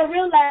 Y'all got to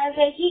realize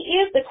that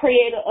he is the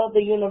creator of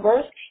the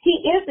universe.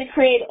 He is the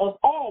creator of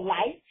all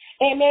life.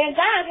 Amen.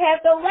 God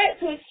has the right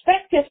to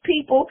expect his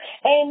people,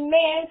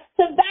 amen,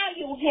 to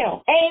value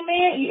him.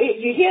 Amen.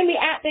 You hear me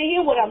out there?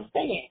 Hear what I'm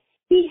saying?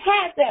 He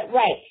has that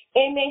right.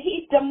 Amen.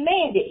 He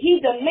demanded. He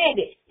don't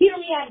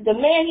even have to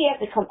demand. He has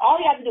to come. All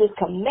he has to do is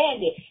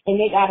command it, and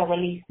they got to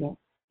release him.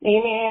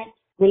 Amen.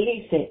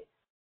 Release it.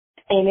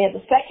 Amen. The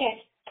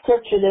second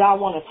scripture that I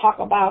want to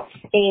talk about,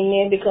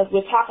 amen, because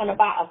we're talking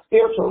about a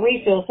spiritual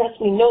refill. Since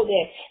we know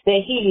that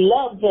he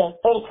loves us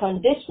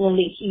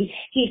unconditionally, he's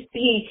a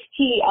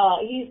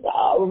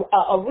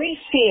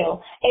refill,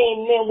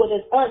 amen, with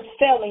his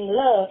unfailing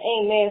love,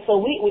 amen.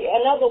 So we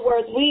in other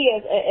words, we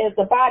as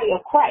the body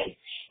of Christ,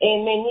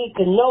 amen, need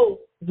to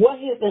know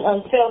what his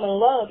unfailing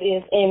love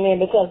is,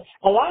 amen, because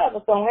a lot of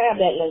us don't have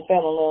that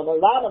unfailing love.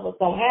 A lot of us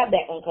don't have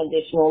that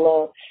unconditional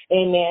love,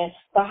 amen.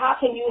 So how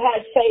can you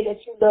say that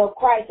you love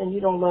Christ and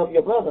you don't love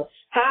your brother?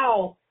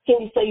 How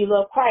can you say you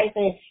love Christ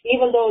and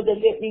even though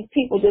these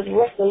people just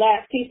rest the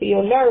last piece of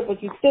your nerve,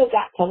 but you still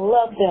got to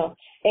love them,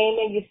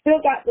 amen. You still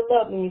got to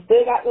love them. You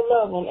still got to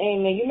love them,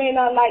 amen. You may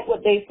not like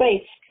what they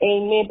say,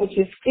 amen, but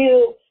you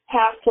still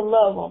have to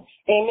love them.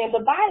 Amen.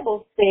 The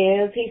Bible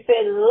says, he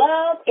said,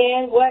 love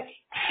and what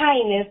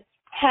kindness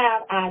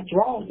have I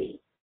drawn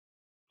thee.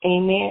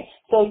 Amen.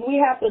 So we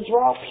have to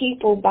draw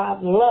people by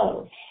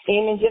love.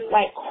 Amen. Just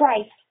like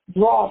Christ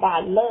draw by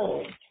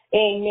love.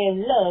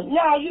 Amen. Love.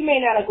 Now, you may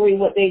not agree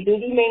what they do.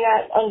 You may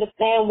not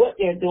understand what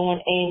they're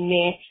doing.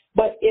 Amen.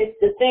 But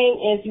the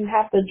thing is, you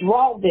have to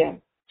draw them.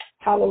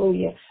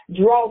 Hallelujah.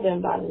 Draw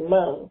them by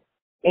love.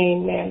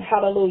 Amen.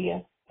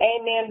 Hallelujah.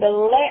 Amen.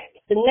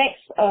 The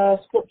next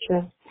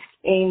scripture,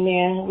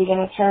 amen, we're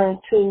going to turn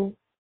to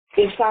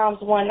is Psalms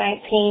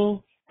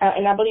 119,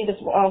 and I believe it's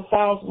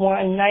Psalms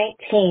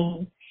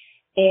 119,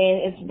 and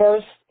it's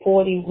verse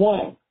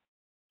 41.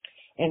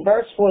 And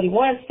verse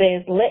 41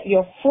 says, let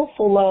your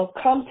fruitful love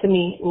come to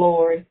me,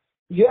 Lord,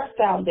 your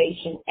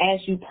salvation,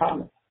 as you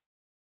promised.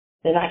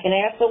 Then I can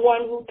answer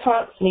one who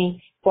taunts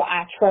me, for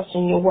I trust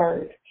in your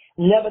word.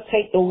 Never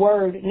take the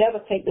word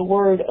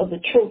of the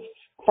truth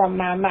from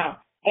my mouth.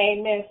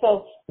 Amen.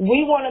 So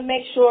we want to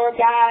make sure,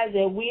 guys,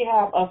 that we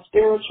have a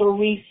spiritual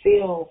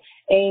refill.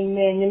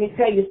 Amen. Let me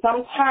tell you,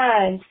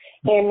 sometimes,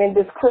 amen,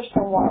 this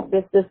Christian walk,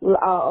 this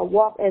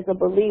walk as a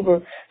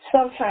believer,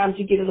 sometimes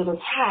you get a little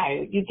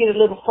tired. You get a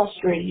little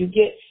frustrated. You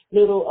get a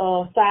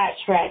little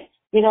sidetracked.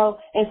 You know,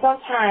 and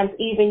sometimes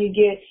even you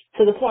get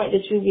to the point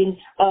that you can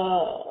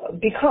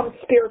become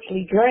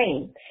spiritually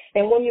drained.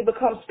 And when you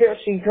become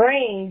spiritually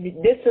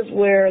drained, this is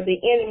where the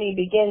enemy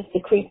begins to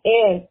creep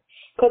in.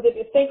 Because if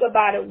you think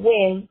about it,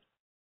 when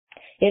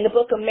in the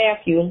book of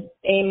Matthew,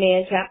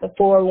 amen, chapter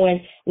 4,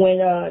 when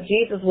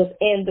Jesus was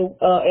in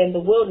the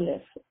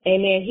wilderness,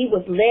 amen, he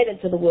was led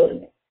into the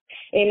wilderness.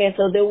 Amen.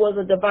 So there was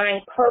a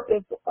divine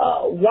purpose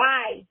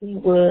why he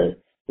was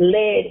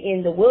led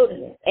in the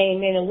wilderness.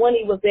 Amen. And when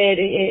he was led,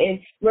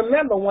 and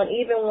remember,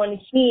 even when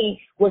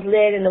he was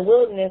led in the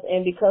wilderness,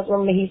 and because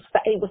remember he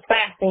was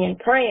fasting and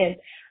praying,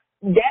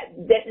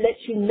 that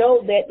lets you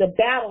know that the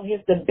battle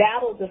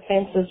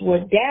defenses were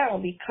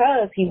down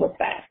because he was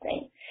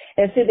fasting.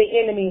 And see, the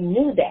enemy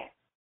knew that.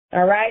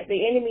 All right,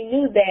 the enemy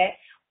knew that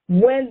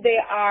when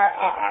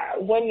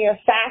when you're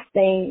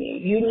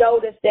fasting, you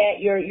notice that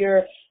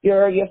your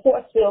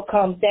force field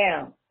comes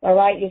down. All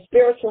right, your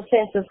spiritual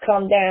senses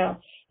come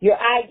down. Your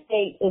eye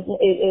gate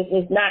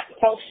is not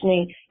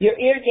functioning. Your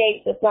ear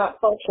gate is not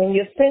functioning.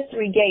 Your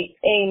sensory gate,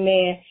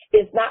 amen,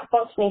 is not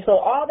functioning. So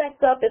all that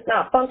stuff is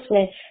not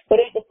functioning. But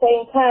at the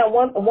same time,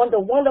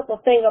 the wonderful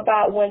thing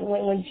about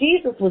when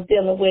Jesus was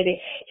dealing with it,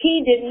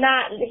 he did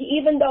not,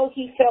 even though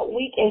he felt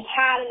weak and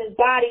tired in his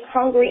body,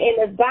 hungry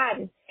in his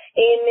body,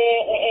 amen,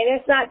 and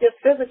it's not just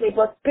physically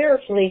but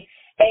spiritually,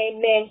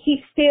 amen, he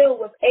still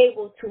was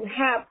able to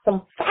have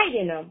some fight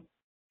in him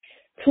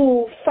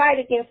to fight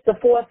against the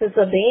forces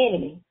of the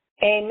enemy.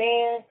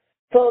 Amen.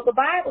 So the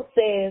Bible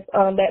says,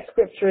 that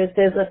scripture, it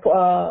says,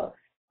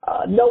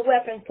 no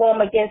weapon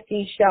formed against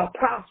thee shall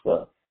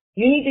prosper.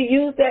 You need to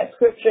use that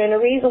scripture. And the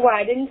reason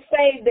why I didn't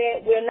say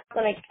that we're not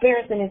going to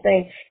experience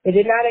anything, it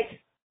did not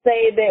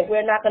say that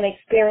we're not going to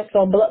experience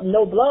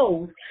no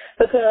blows,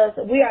 because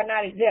we are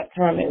not exempt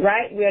from it,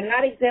 right? We are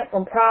not exempt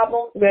from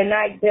problems. We're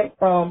not exempt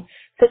from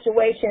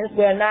situations.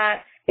 We're not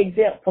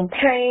exempt from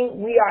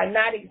pain. We are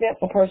not exempt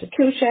from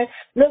persecution.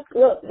 Look,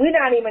 we're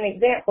not even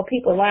exempt for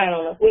people lying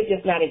on us. We're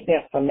just not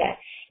exempt from that.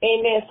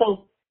 Amen.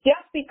 So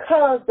just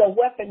because the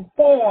weapon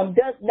formed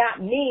does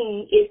not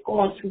mean it's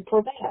going to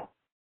prevail.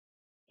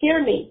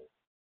 Hear me.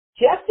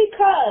 Just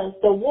because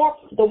the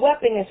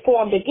weapon is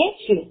formed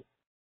against you,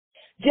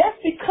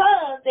 just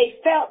because they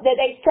felt that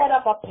they set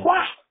up a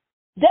plot,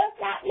 does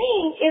not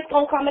mean it's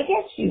going to come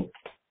against you.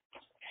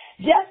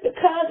 Just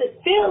because it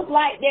feels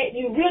like that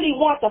you really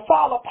want to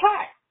fall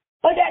apart,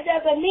 but that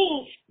doesn't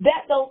mean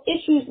that those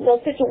issues and those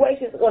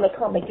situations are going to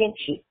come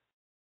against you.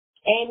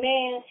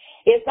 Amen.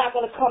 It's not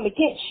going to come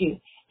against you.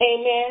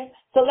 Amen.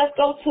 So let's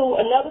go to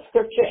another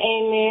scripture.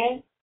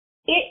 Amen.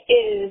 It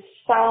is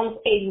Psalms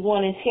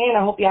 81 and 10.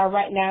 I hope y'all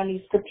write down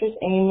these scriptures.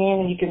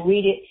 Amen. And you can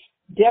read it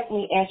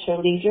definitely at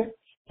your leisure.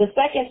 The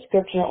second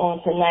scripture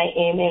on tonight,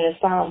 amen, is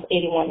Psalms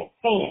 81 and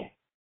 10.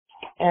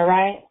 All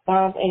right,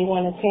 Psalms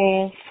 81 and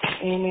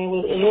 10. Amen.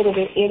 We're a little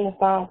bit in the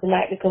Psalms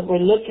tonight because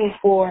we're looking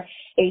for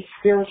a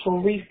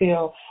spiritual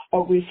refill, a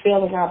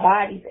refill of our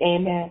bodies.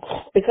 Amen.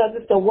 Because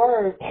it's the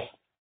word.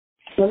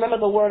 Remember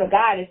the word of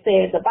God. It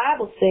says, the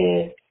Bible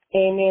says,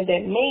 amen,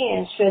 that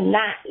man should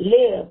not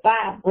live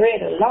by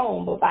bread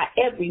alone, but by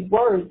every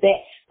word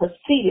that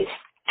proceeded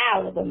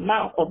out of the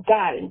mouth of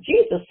God. And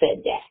Jesus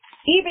said that.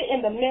 Even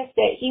in the midst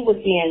that he was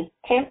being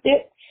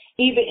tempted,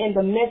 even in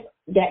the midst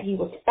that he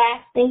was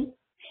fasting,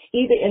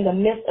 even in the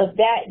midst of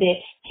that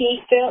he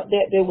felt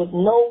that there was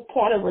no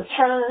point of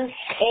return,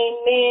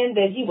 amen,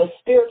 that he was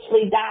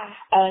spiritually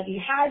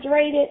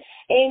dehydrated,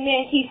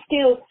 amen, he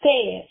still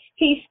said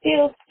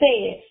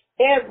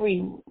every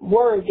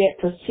word that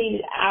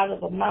proceeded out of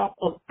the mouth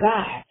of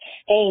God,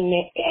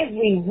 amen,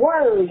 every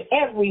word,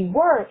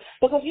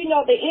 because you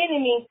know the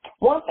enemy,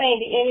 one thing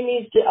the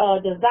enemy's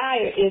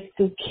desire is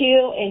to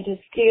kill and to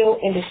steal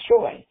and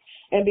destroy,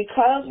 and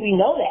because we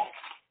know that,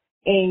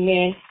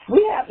 amen, we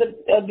have to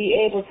be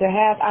able to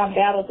have our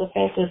battle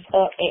defenses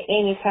up at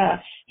any time.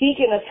 He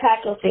can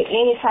attack us with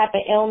any type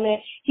of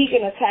ailment. He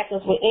can attack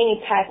us with any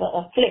type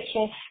of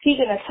affliction. He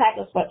can attack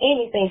us for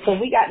anything. So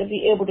we got to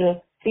be able to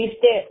be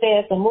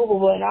steadfast,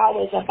 immovable, and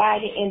always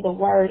abiding in the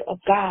word of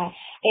God.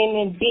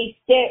 Amen. Be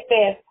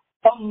steadfast,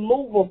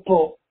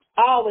 immovable,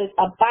 always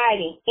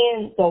abiding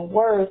in the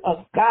word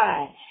of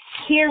God.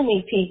 Hear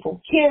me,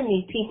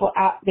 people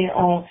out there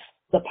on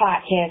the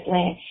podcast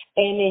land.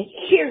 Amen.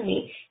 Hear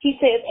me. He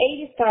says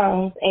 80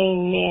 Psalms,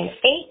 amen,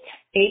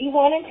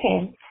 81 and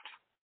 10,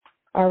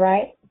 all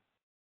right,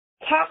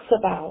 talks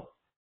about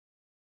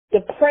the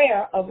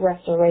prayer of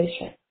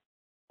restoration.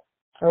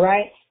 All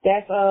right.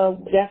 That's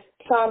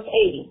Psalms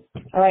 80.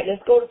 All right.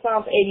 Let's go to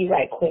Psalms 80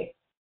 right quick.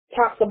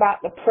 Talks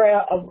about the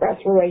prayer of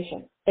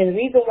restoration. And the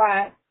reason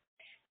why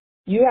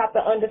you have to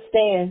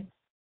understand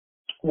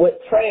what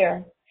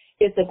prayer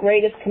is the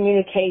greatest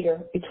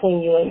communicator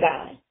between you and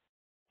God.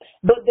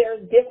 But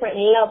there's different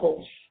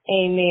levels.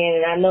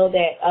 Amen. And I know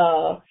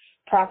that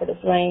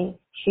Prophetess Lane,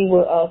 she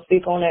will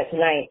speak on that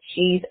tonight.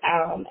 She's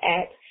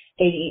at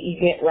a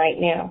event right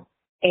now.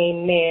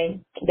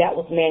 Amen. That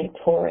was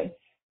mandatory.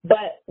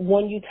 But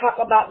when you talk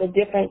about the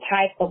different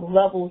types of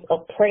levels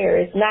of prayer,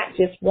 it's not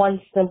just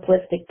one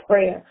simplistic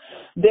prayer.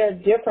 There are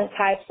different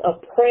types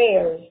of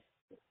prayers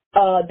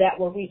that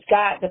will reach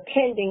God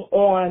depending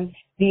on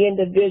the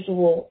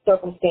individual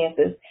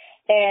circumstances.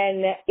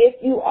 And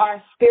if you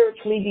are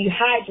spiritually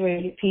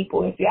dehydrated,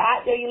 people, if you're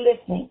out there, you're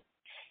listening,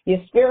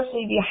 you're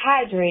spiritually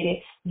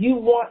dehydrated, you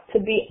want to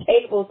be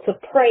able to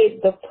pray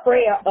the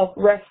prayer of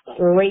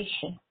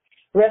restoration,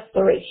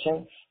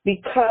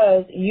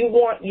 because you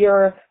want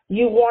your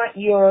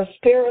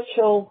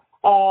spiritual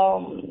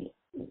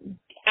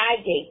eye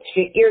gates,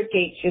 your ear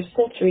gates, your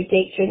sensory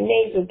gates, your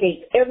nasal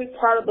gates, every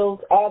part of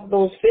all of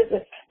those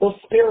physical, those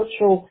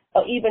spiritual,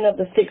 even of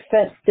the sixth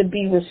sense to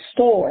be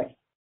restored.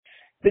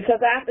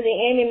 Because after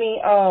the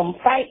enemy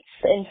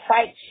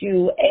fights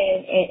you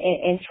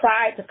and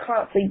tries to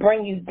constantly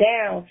bring you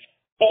down,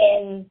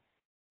 and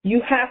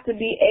you have to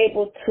be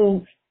able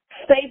to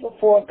stay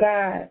before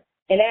God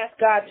and ask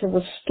God to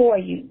restore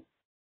you.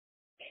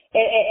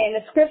 And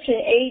the scripture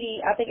in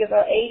 80, I think it's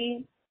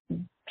 80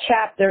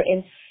 chapter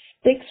in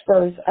 6th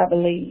verse, I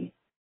believe.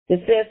 It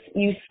says,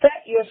 you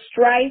set your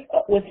strife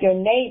with your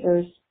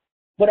neighbors,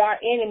 but our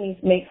enemies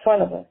make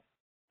fun of us.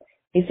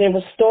 He said,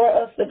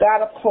 restore us, the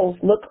God of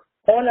hosts. Look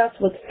on us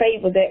with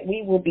favor that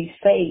we will be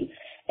saved.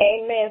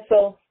 Amen.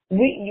 So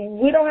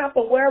we don't have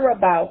to worry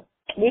about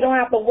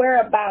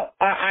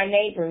our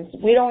neighbors.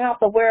 We don't have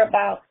to worry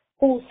about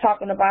who's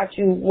talking about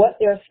you, what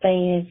they're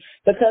saying,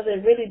 because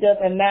it really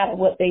doesn't matter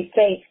what they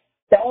say.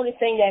 The only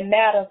thing that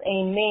matters,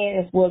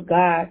 amen, is what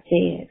God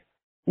says.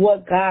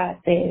 What God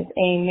says,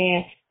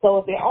 amen. So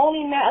if the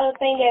only other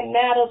thing that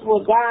matters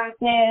what God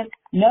says,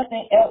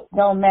 nothing else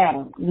don't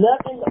matter.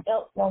 Nothing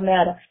else don't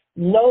matter.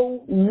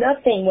 No,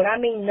 nothing. When I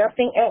mean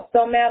nothing else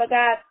don't matter,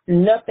 guys,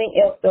 nothing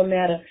else don't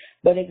matter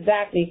but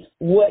exactly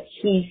what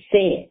he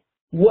said.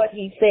 What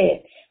he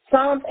said.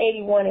 Psalms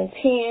 81 and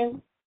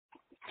 10,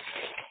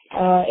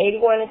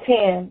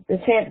 the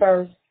 10th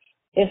verse,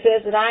 it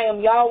says that I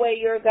am Yahweh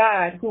your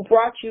God who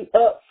brought you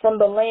up from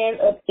the land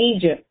of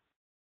Egypt.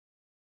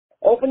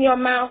 Open your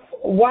mouth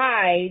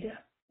wide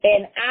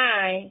and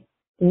I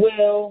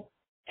will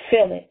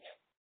fill it.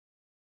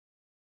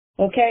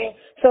 Okay,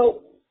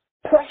 so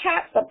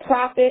perhaps a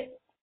prophet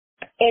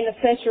in the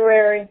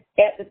sanctuary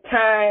at the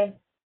time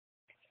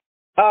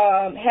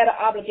had an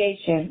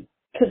obligation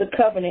to the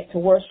covenant to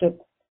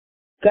worship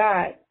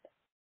God.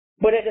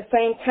 But at the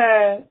same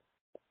time,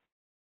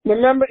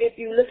 remember, if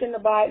you look in the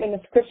Bible, in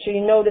the scripture,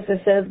 you notice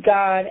it says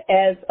God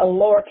as a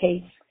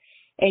lowercase.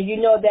 And you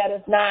know that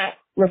it's not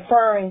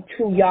referring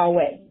to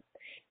Yahweh.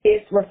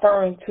 It's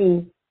referring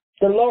to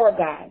the lower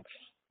gods.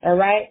 All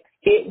right?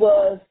 It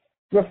was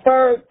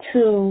referred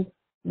to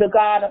the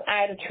god of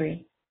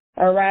idolatry.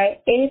 All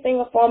right? Anything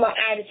in form of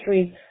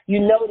idolatry,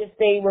 you notice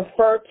they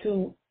refer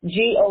to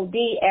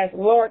G-O-D as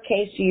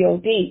lowercase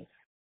G-O-D.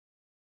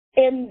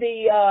 In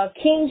the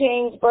King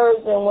James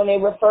Version, when they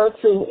refer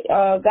to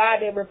God,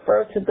 they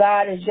refer to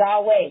God as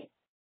Yahweh.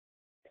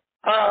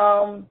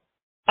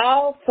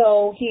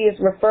 Also, he is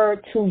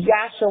referred to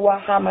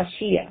Yahshua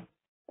HaMashiach.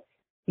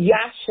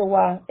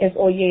 Yahshua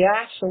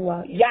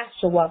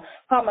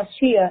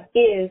HaMashiach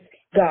is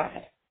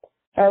God.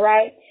 All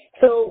right?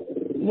 So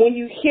when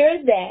you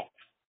hear that,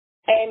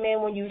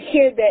 amen, when you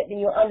hear that, then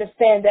you'll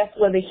understand that's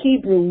where the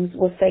Hebrews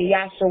will say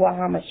Yahshua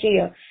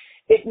HaMashiach.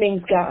 It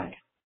means God.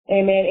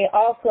 Amen. It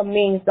also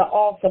means the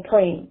all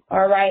supreme.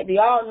 All right. The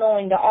all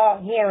knowing, the all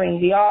hearing,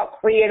 the all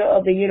creator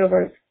of the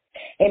universe.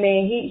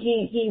 Amen.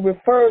 He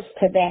refers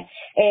to that.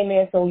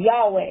 Amen. So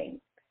Yahweh.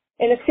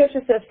 And the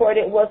scripture says, for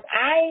it was,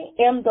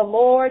 I am the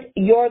Lord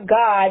your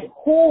God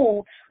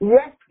who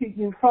rescued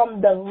you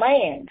from the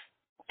land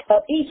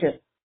of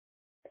Egypt.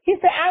 He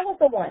said, I was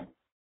the one.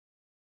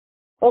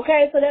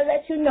 Okay, so that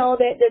lets you know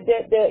that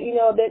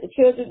the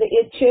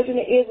children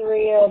of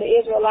Israel, the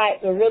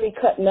Israelites, are really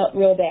cutting up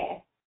real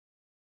bad.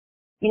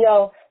 You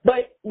know,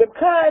 but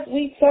because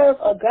we serve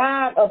a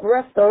God of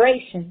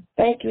restoration,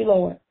 thank you,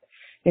 Lord.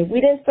 If we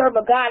didn't serve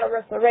a God of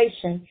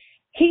restoration,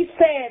 he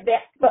said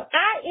that, but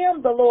I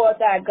am the Lord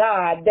thy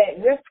God that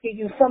rescued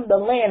you from the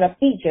land of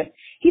Egypt.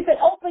 He said,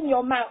 open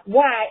your mouth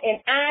wide and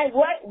I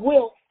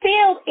will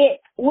fill it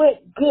with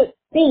good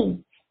things.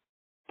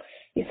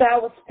 He said, I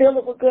will fill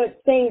it with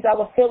good things. I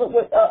will fill it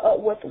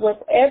with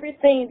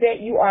everything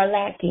that you are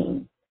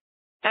lacking.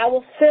 I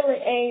will fill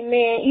it,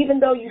 amen, even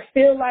though you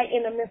feel like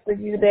in the midst of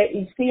you that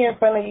you see in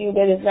front of you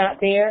that is not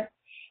there.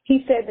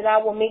 He said that I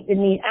will meet the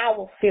need. I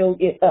will fill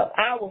it up.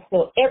 I will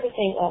fill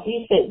everything up.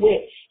 He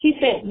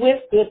said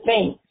with good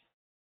things.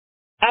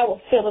 I will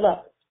fill it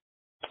up.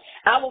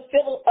 I will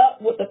fill it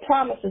up with the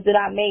promises that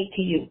I made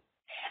to you.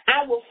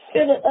 I will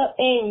fill it up,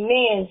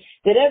 amen,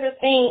 that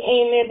everything,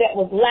 amen, that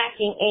was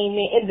lacking,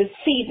 amen, in the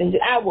season,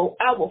 that I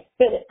will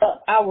fill it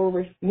up. I will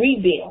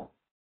rebuild.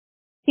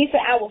 He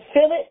said, I will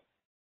fill it.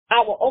 I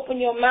will open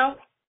your mouth.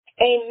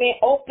 Amen.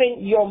 Open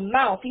your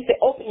mouth. He said,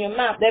 open your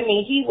mouth. That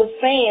means he was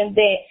saying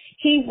that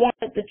he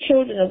wanted the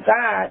children of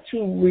God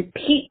to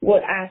repeat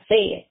what I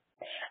said.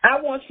 I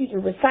want you to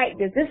recite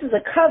this. This is a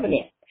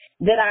covenant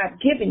that I've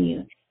given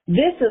you.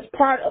 This is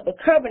part of the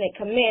covenant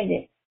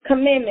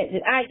commandment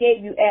that I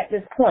gave you at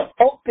this point.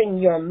 Open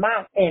your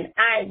mouth and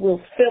I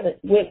will fill it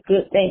with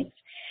good things.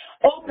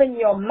 Open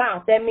your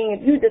mouth. That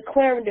means if you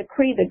declare and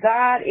decree that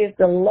God is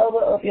the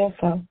lover of your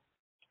soul,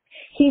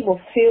 he will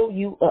fill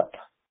you up.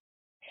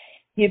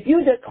 If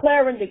you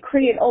declare and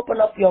decree and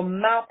open up your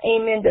mouth,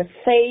 amen, to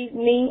save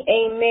me,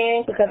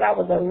 amen, because I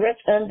was a wretch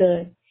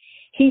undone,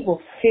 he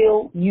will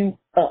fill you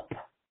up.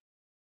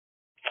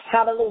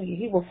 Hallelujah.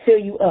 He will fill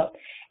you up.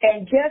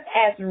 And just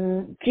as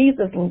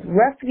Jesus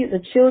rescued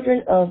the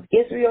children of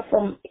Israel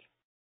from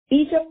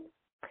Egypt,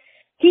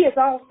 he is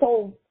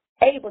also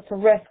able to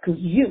rescue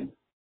you.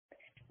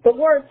 The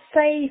word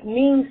save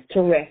means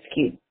to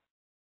rescue.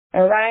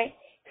 All right?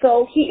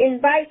 So he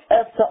invites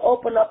us to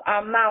open up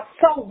our mouth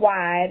so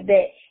wide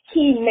that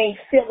he may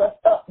fill us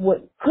up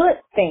with good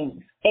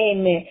things.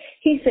 Amen.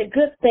 He said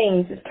good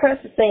things, his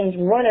precious things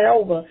running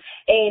over.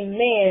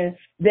 Amen.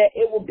 That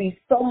it will be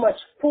so much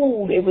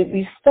food. It will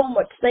be so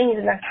much things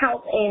in the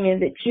house. Amen.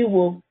 That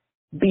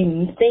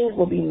things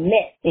will be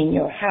met in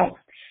your house.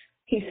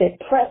 He said,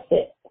 press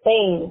it,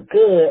 things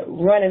good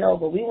running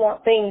over. We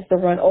want things to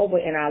run over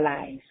in our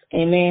lives.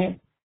 Amen.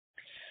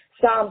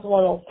 Psalms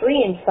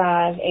 103 and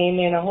 5,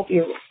 amen. I hope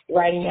you're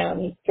writing down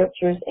these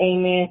scriptures,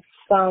 amen.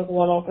 Psalms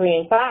 103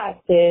 and 5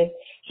 says,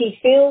 He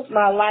fills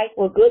my life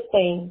with good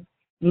things.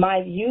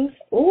 My youth,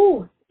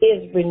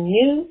 is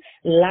renewed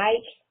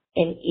like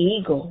an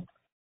eagle.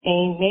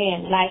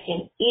 Amen. Like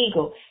an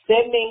eagle.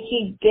 That means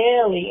He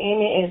daily,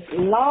 amen, as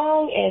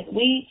long as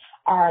we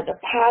are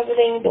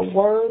depositing the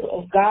word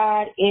of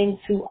God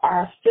into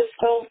our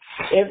system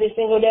every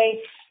single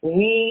day,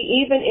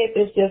 even if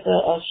it's just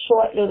a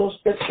short little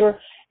scripture,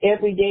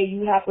 every day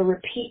you have to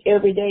repeat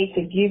every day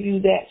to give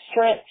you that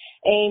strength.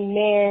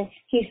 Amen.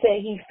 He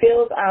said He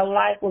fills our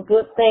life with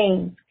good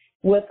things,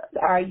 with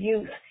our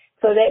youth.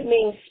 So that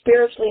means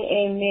spiritually,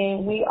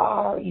 amen, we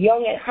are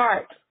young at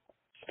heart.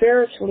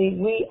 Spiritually,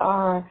 we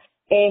are,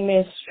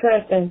 amen,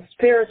 strengthened.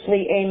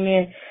 Spiritually,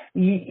 amen,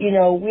 you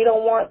know, we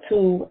don't want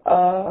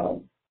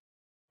to,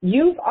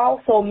 youth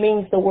also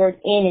means the word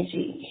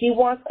energy. He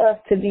wants us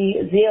to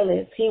be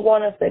zealous. He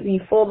wants us to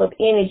be full of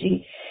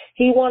energy.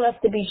 He wants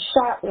us to be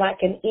sharp like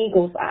an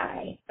eagle's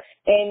eye.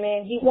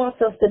 Amen. He wants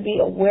us to be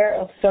aware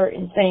of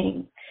certain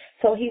things.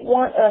 So He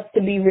wants us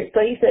to be,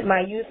 so He said,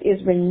 my youth is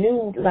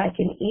renewed like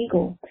an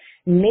eagle,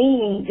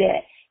 meaning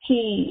that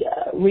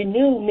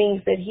renewed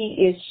means that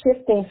He is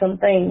shifting some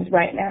things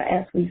right now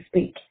as we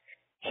speak.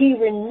 He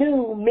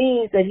renewed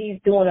means that He's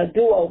doing a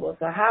do-over.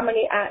 So how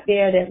many out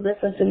there that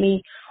listen to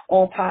me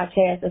on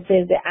podcast and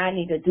says that I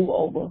need a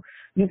do-over?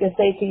 You can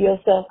say to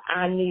yourself,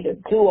 I need a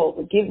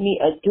do-over. Give me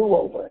a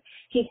do-over.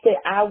 He said,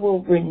 I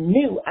will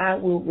renew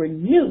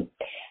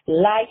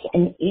like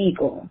an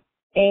eagle.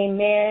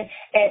 Amen.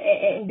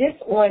 And this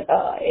one,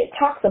 it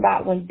talks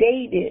about when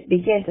David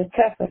began to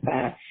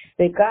testify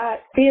that God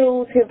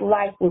fills his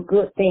life with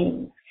good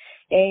things.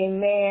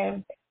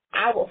 Amen.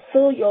 I will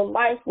fill your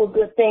life with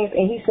good things.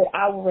 And He said,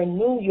 I will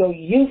renew your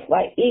youth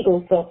like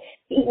eagles. So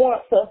He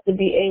wants us to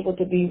be able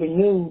to be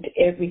renewed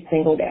every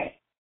single day.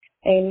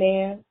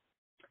 Amen.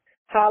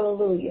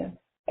 Hallelujah.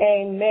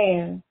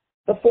 Amen.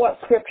 The fourth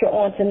scripture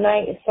on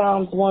tonight is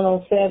Psalms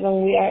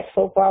 107.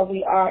 So far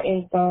we are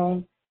in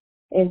Psalms.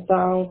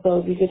 So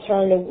if you could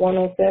turn to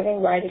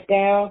 107, write it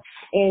down,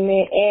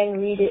 amen,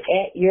 and read it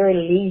at your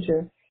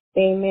leisure.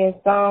 Amen.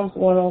 Psalms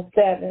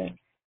 107.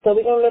 So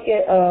we're going to look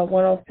at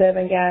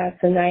 107, guys,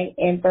 tonight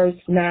in verse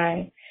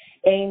 9.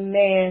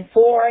 Amen.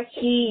 For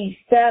He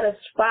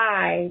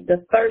satisfies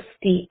the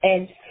thirsty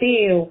and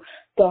fill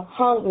the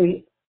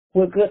hungry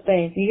with good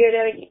things. You hear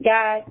that,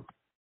 guys?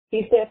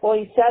 He said, for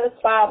He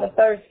satisfies the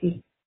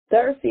thirsty.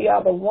 Thirsty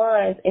are the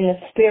ones in the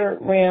spirit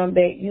realm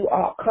that you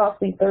are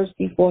constantly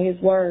thirsty for His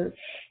word.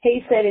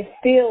 He said it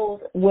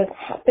fills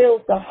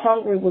the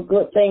hungry with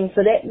good things.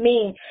 So that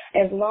means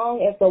as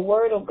long as the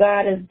word of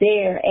God is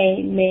there,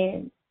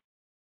 amen,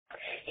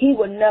 He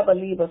will never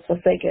leave us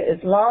forsaken.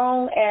 As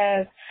long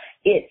as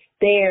it's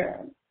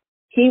there,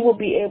 He will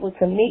be able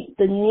to meet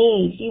the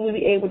need. He will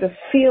be able to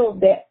fill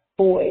that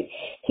void.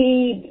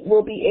 He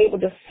will be able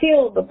to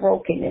feel the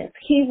brokenness.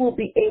 He will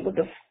be able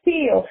to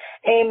feel,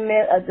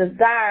 amen, a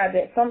desire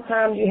that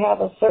sometimes you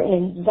have a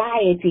certain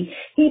anxiety.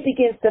 He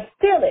begins to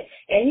feel it.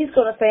 And He's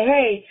going to say,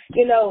 hey,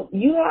 you know,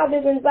 you have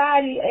this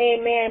anxiety,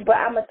 amen, but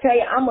I'm going to tell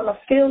you, I'm going to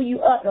fill you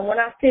up. And when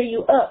I fill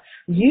you up,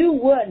 you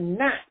will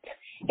not,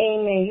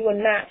 amen, you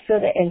will not feel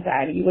the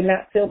anxiety. You will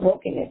not feel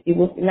brokenness. You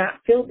will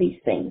not feel these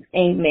things,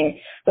 amen.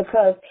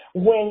 Because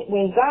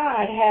when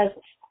God has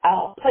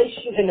place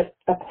you in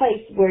a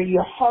place where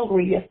you're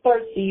hungry, you're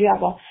thirsty,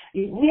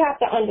 we have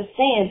to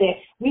understand that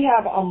we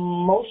have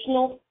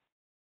emotional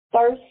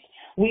thirst,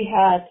 we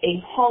have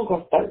a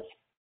hunger thirst.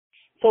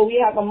 So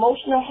we have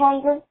emotional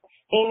hunger,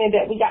 amen,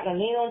 that we got to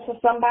lean on to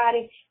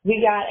somebody. We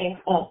got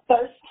a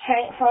thirst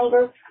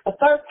hunger. A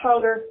thirst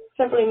hunger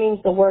simply means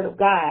the word of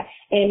God,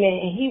 amen,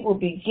 and He will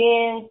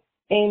begin,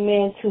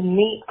 amen, to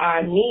meet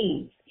our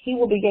needs. He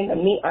will begin to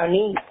meet our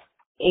needs,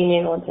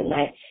 amen, on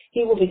tonight.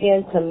 He will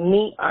begin to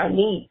meet our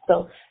needs.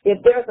 So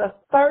if there's a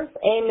thirst,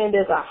 amen,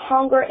 there's a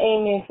hunger,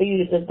 amen, for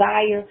you to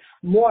desire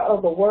more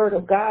of the word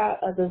of God,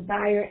 a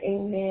desire,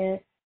 amen,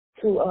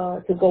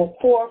 to go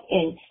forth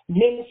in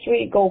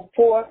ministry, go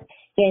forth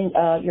in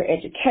your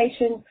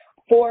education,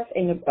 forth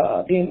in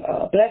being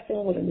a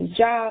blessing with a new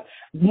job,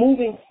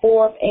 moving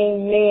forth,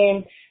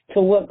 amen,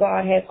 to what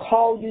God has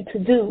called you to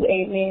do,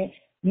 amen.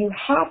 You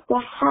have to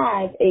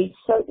have a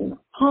certain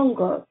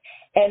hunger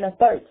and a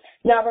thirst.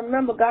 Now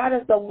remember, God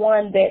is the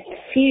one that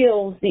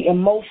feels the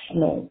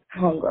emotional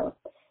hunger.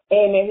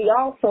 And He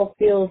also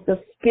feels the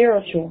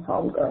spiritual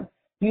hunger.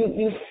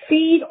 You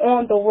feed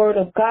on the word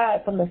of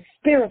God from the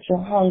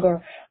spiritual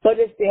hunger, but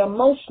it's the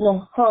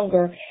emotional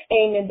hunger,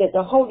 amen, that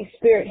the Holy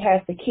Spirit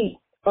has to keep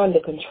under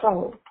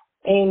control.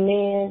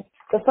 Amen.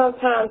 Because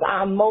sometimes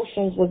our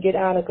emotions will get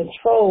out of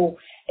control.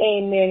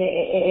 Amen.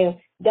 And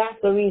that's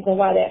the reason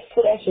why that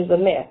flesh is a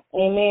mess.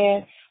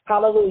 Amen.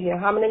 Hallelujah.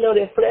 How many know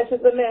that flesh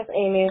is a mess?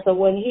 Amen. So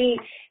when He,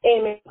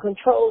 amen,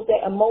 controls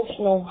that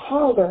emotional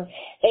hunger,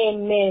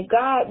 amen,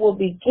 God will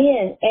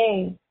begin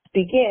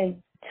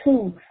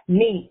to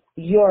meet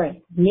your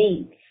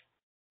needs.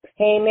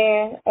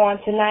 amen, on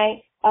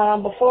tonight.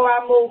 Before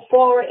I move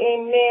forward,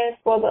 amen,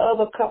 for the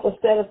other couple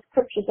set of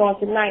scriptures on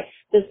tonight,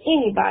 does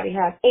anybody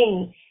have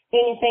anything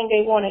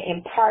they want to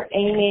impart,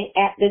 amen,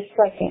 at this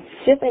second?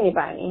 Just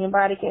anybody.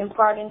 Anybody can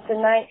impart in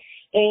tonight,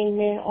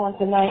 amen, on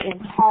tonight,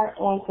 impart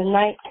on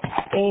tonight,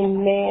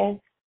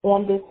 amen,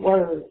 on this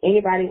word.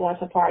 Anybody wants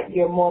to part,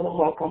 you're more than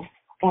welcome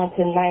on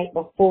tonight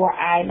before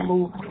I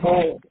move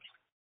forward.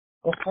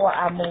 Before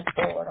I move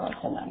forward on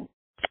tonight.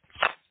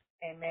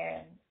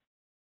 Amen.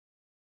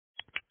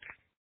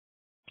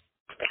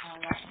 All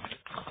right.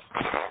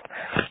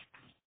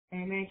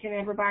 Amen. Can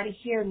everybody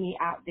hear me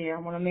out there?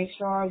 I want to make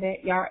sure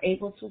that y'all are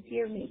able to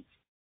hear me.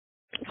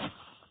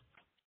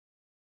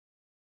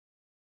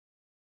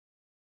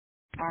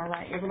 All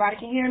right. Everybody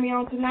can hear me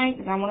on tonight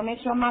because I want to make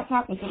sure I'm not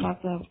talking to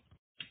myself.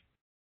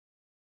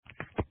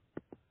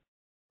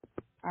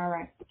 All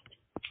right.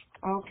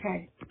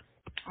 Okay.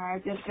 All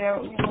right. Just bear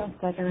with me 1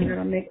 second. I'm going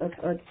to make a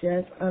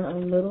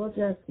little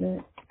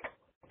adjustment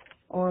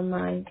on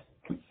my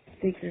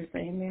speakers.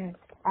 Amen.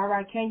 All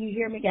right. Can you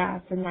hear me, guys,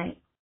 tonight?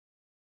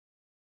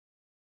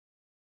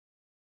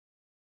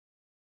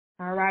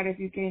 All right. If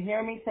you can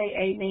hear me, say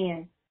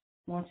amen.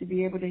 I want you to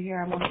be able to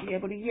hear. I want to be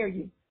able to hear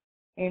you.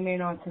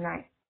 Amen on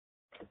tonight.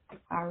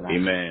 All right.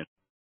 Amen.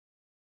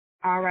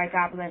 All right.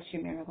 God bless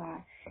you, man of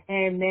God.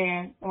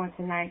 Amen on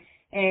tonight.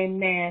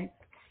 Amen.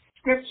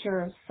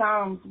 Scripture,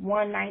 Psalms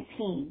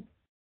 119.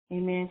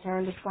 Amen.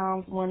 Turn to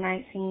Psalms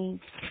 119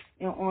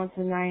 and on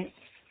tonight.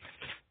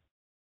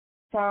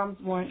 Psalms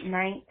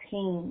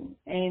 119.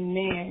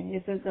 Amen.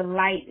 It's a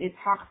delight. It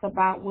talks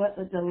about what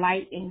the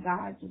delight in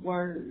God's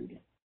word.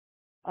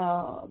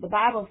 The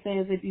Bible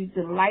says if you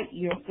delight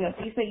yourself.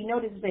 He said, you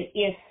notice that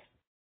if.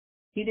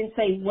 He didn't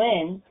say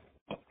when.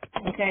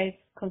 Okay?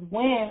 Because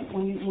when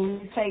you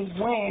say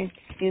when,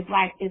 it's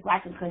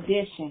like a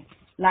condition.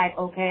 Like,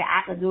 okay,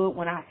 I could do it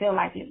when I feel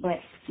like it. But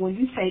when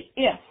you say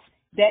if,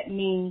 that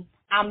means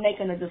I'm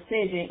making a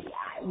decision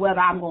whether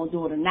I'm going to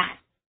do it or not.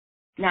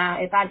 Now,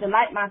 if I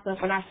delight myself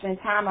and I spend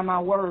time on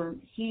my word,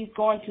 he's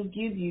going to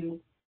give you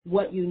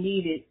what you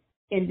needed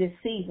in this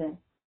season.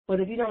 But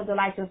if you don't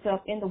delight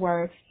yourself in the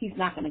word, he's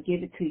not going to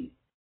give it to you.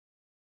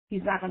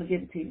 He's not going to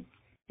give it to you.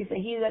 He said,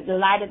 he that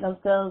delighted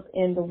themselves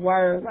in the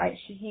word, like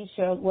he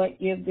shall what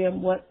give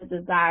them what the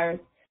desires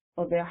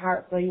of their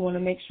heart. So you want to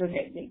make sure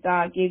that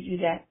God gives you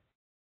that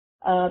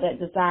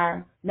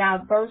desire.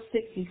 Now, verse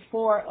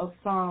 64 of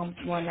Psalms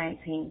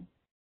 119.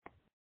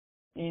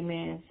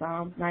 Amen.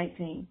 Psalms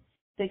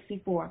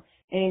 19:64.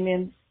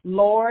 Amen.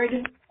 Lord,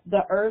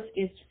 the earth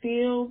is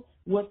filled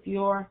with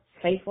your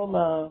faithful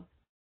love.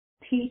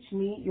 Teach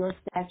me your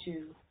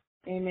statutes.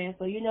 Amen.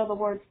 So you know the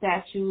word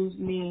statutes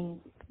means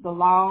the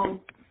laws.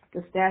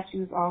 The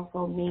statutes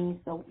also means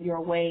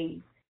your ways.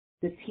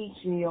 To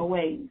teach me your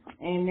ways.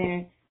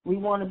 Amen. We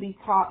want to be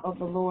taught of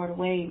the Lord's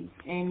ways.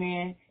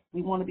 Amen.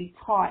 We want to be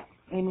taught.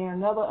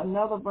 Amen.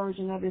 Another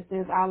version of it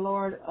says, our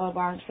Lord of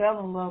our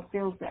unfailing love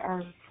fills the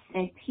earth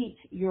and teach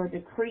your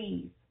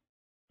decrees.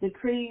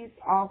 Decrees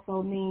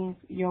also means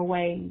your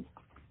ways.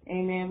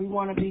 Amen. We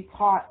want to be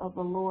taught of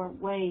the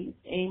Lord's ways.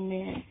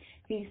 Amen.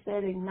 He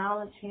said,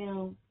 acknowledge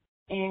him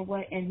and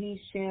he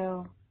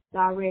shall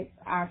direct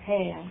our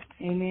path.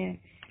 Amen.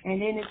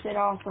 And then it said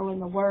also in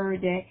the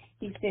word that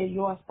he said,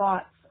 your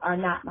thoughts are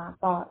not my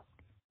thoughts,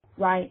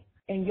 right?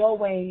 And your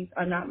ways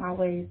are not my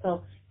ways.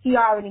 So he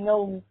already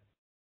knows,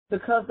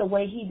 because the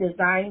way he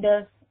designed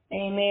us,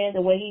 amen,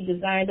 the way he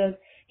designed us,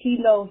 he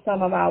knows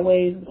some of our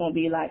ways is going to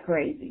be like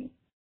crazy.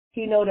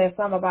 He knows that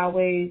some of our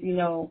ways,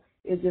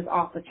 is just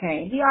off the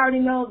chain. He already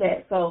knows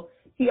that. So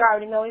he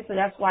already knows. So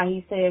that's why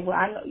he said, well,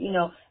 I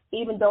know,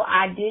 even though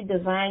I did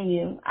design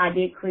you, I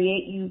did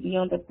create you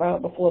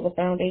before the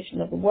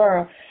foundation of the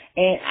world,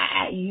 and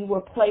you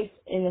were placed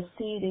in a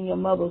seed in your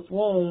mother's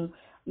womb.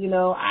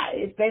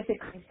 It's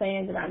basically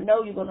saying that I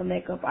know you're going to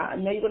mess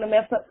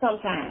up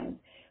sometimes,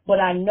 but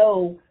I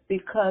know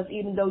because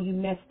even though you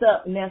messed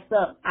up,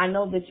 I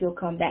know that you'll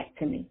come back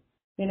to me.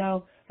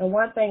 And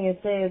one thing it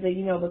says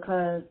that,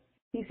 because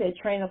he said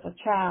train up a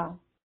child.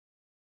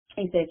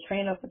 He said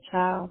train up a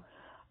child.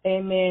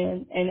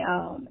 Amen.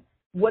 And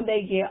when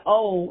they get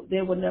old,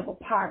 they will never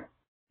part.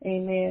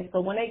 Amen.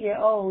 So when they get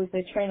old, he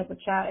said train up a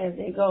child as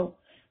they go.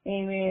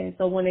 Amen.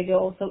 So when they get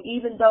old. So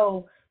even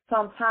though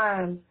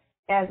sometimes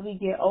as we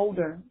get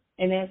older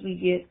and as we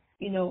get,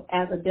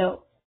 as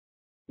adults,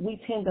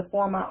 we tend to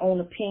form our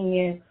own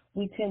opinion.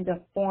 We tend to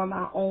form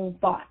our own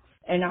thoughts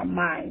and our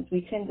minds.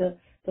 We tend to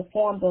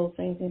form those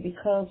things. And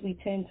because we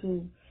tend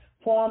to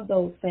form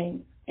those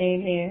things,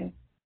 amen,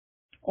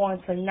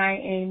 on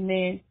tonight,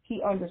 amen,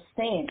 he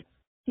understands.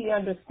 He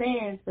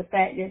understands the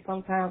fact that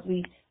sometimes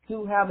we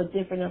do have a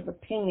different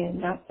opinion.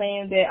 Not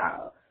saying that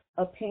our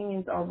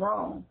opinions are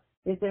wrong.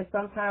 It's just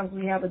sometimes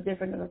we have a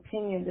different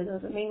opinion. That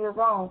doesn't mean we're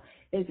wrong.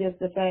 It's just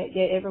the fact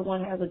that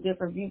everyone has a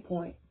different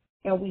viewpoint,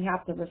 and we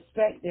have to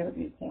respect their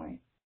viewpoint.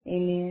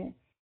 Amen.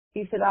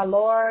 He said, our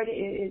Lord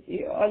is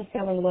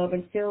unfailing love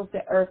and fills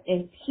the earth,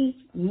 and teach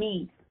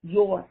me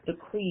your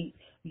decrees,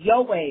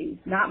 your ways,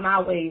 not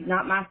my ways,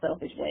 not my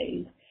selfish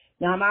ways,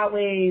 not my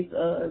ways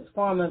as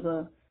far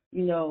as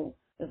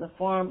as a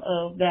form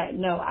of that.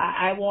 No,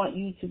 I want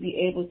you to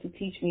be able to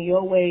teach me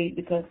your way,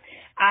 because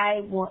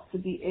I want to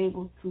be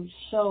able to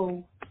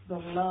show the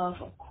love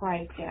of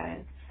Christ,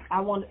 guys. I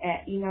want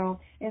to,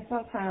 and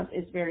sometimes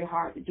it's very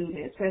hard to do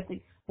that,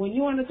 especially when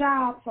you're on a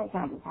job.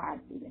 Sometimes it's hard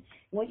to do that.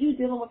 When you're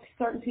dealing with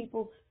certain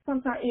people,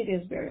 sometimes it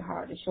is very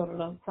hard to show the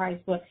love of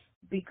Christ. But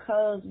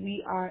because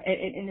we are,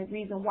 and the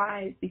reason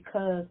why is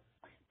because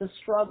the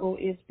struggle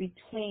is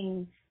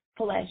between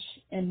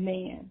flesh and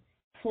man,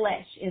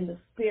 flesh and the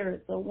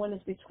spirit. So when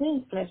it's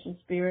between flesh and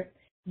spirit,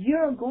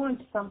 you're going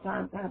to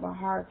sometimes have a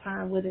hard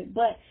time with it.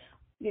 But,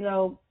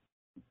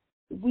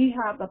 we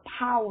have the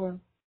power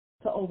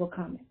to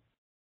overcome it.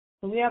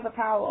 So we have the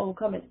power to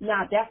overcome it.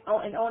 Now,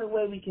 and the only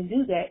way we can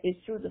do that is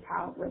through the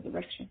power of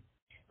resurrection.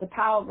 The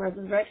power of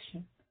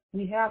resurrection,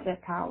 we have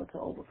that power to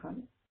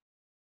overcome it.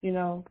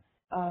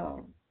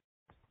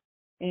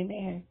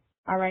 Amen.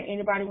 All right.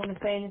 Anybody want to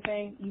say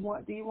anything? Do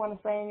you want to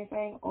say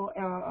anything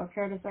or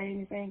care to say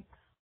anything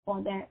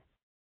on that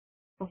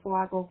before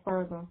I go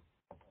further?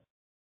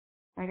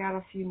 I got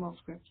a few more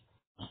scriptures.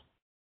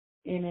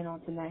 Amen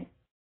on tonight.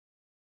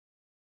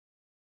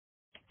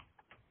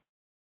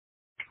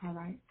 All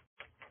right.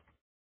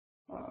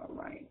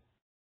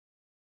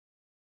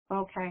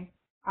 Okay.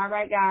 All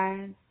right,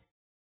 guys.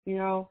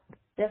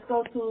 Let's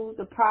go to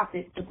the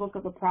prophets, the book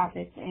of the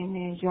prophets.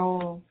 Amen.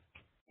 Joel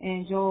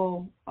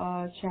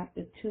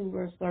chapter 2,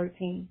 verse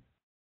 13.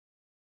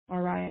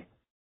 All right.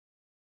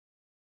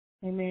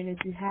 Amen.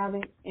 If you have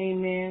it,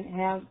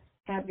 amen.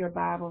 Have your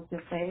Bibles to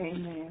say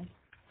amen.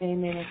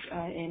 Amen.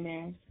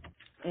 Amen.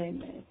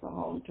 Amen. For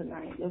home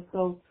tonight. Let's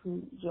go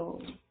to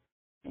Joel.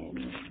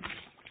 Amen.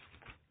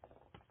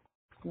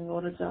 We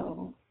go to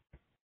Joel.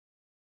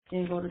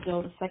 Then go to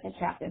Joel, the 2nd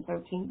chapter and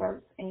 13th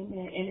verse.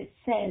 Amen. And it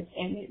says,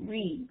 and it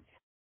reads,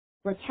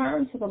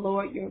 return to the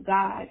Lord your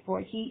God,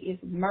 for he is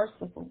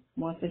merciful.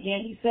 Once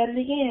again, he said it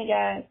again,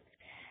 guys.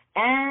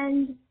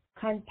 And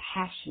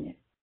compassionate,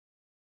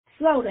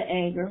 slow to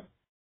anger,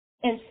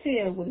 and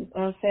filled with his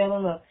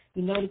unfailing love.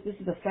 You notice this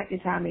is the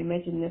second time he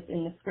mentioned this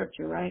in the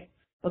scripture, right?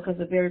 Because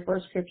the very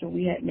first scripture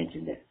we had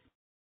mentioned this,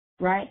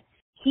 right?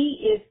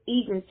 He is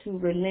eager to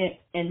relent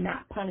and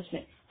not punish.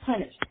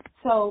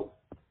 So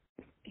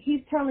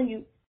he's telling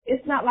you,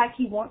 it's not like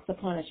he wants to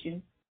punish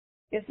you.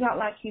 It's not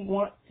like he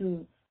wants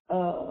to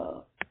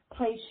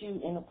place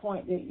you in a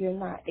point that you're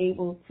not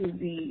able to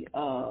be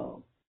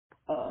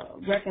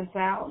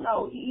reconciled.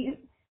 No,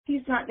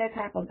 he's not that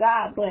type of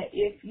God. But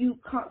if you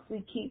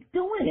constantly keep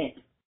doing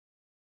it,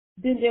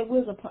 then there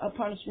will a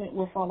punishment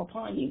will fall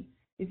upon you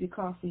if you're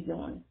constantly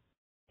doing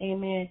it.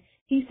 Amen.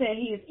 He said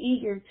he is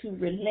eager to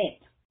relent.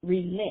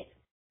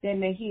 That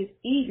means he is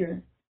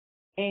eager,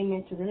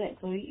 amen, to relent.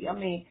 So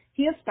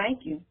he'll spank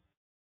you.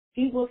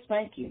 He will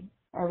spank you.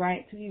 All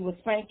right. So he will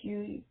spank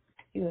you.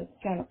 He will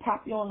kind of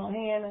pop you on the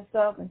hand and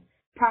stuff, and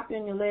pop you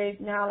in your legs.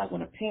 Now, like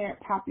when a parent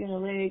pop you in the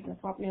legs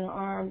and pop you in the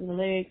arms and the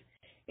legs,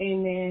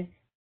 amen.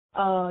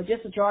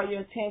 Just to draw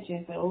your attention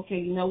and say, okay,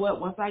 you know what?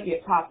 Once I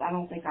get popped, I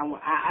don't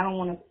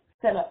want to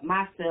set up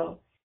myself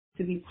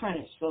to be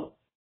punished. So,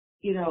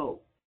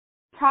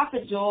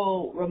 Prophet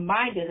Joel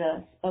reminded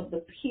us of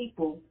the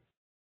people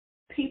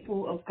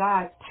of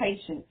God's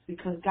patience,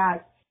 because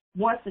God,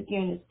 once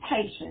again, is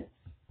patient,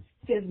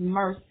 his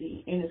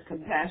mercy and his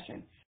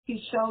compassion. He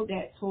showed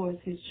that towards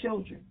his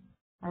children.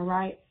 All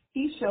right?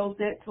 He shows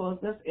that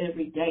towards us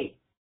every day.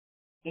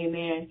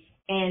 Amen.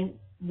 And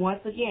once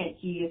again,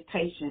 he is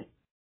patient.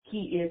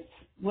 He is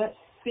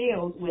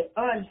filled with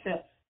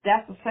unfailing.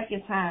 That's the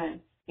second time,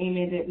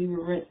 amen, that we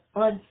were in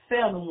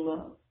unfailing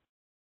love.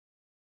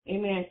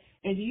 Amen.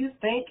 And do you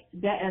think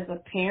that as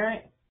a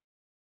parent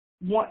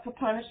want to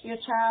punish their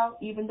child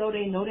even though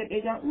they know that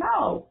they don't?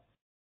 No.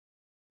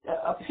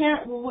 A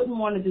parent wouldn't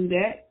want to do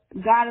that.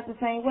 God is the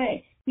same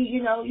way.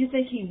 You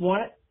think he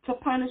wanted to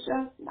punish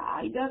us?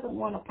 Nah, he doesn't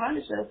want to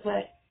punish us.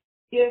 But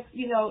if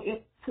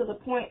to the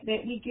point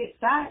that we get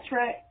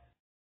sidetracked,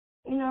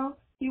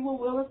 he will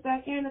will us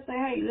back in and say,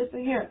 hey,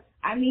 listen here.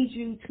 I need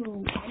you to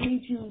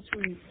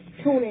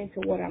tune into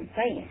what I'm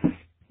saying.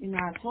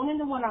 Tune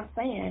into what I'm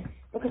saying,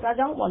 because I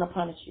don't want to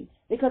punish you,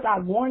 because I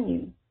warn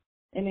you.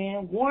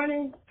 Amen.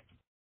 Warning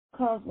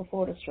comes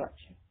before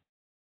destruction.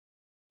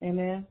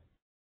 Amen.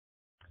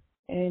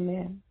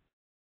 Amen.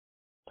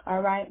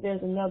 All right,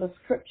 there's another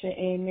scripture,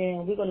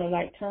 amen. We're going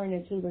to turn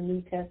into the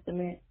New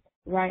Testament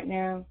right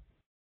now.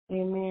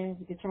 Amen.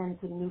 We can turn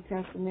into the New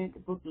Testament, the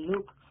book of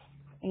Luke.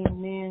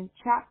 Amen.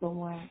 Chapter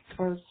 1,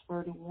 verse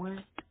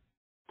 31.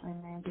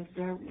 Amen. Just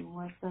bear with me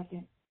 1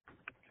 second.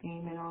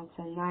 Amen. On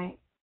tonight,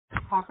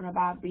 talking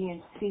about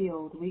being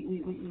filled.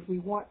 We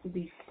want to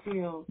be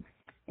filled.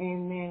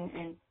 Amen.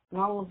 And as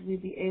long as we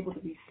be able to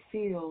be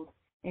filled,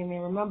 amen.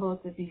 Remember,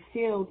 to be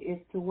filled is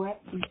to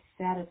what? Be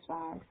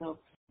satisfied. So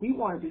we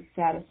want to be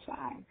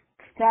satisfied.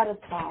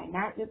 Satisfied.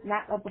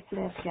 Not of the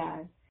flesh,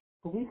 guys.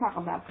 But we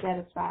talking about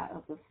satisfied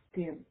of the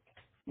spirit.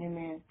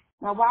 Amen.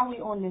 Now, while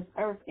we're on this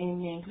earth,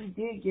 amen, he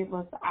did give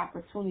us the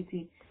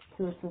opportunity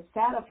to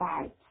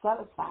satisfy.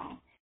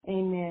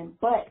 Amen.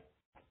 But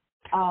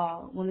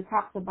when it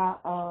talks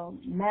about the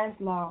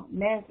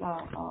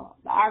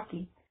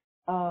archy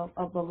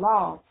of the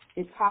law,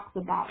 it talks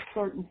about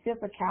certain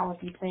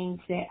physicality things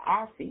that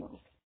are feelings.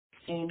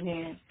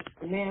 Amen.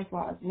 The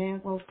manslaughter is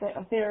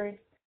manslaughter theory.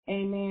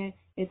 Amen.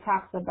 It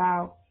talks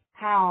about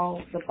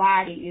how the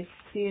body is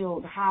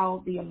filled,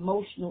 how the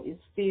emotional is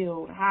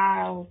filled,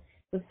 how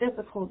the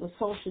physical, the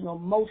social,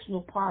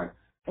 emotional part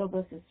of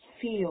us is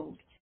filled.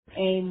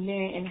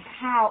 Amen. And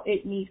how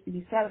it needs to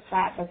be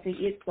satisfied. But see,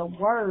 it's the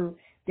word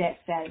that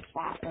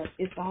satisfies us.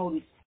 It's the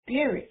Holy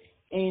Spirit,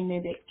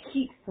 amen, that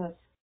keeps us,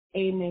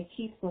 amen,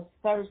 keeps us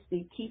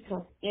thirsty, keeps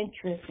us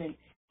interested,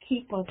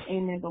 keep us,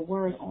 amen, the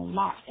word on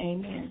lock.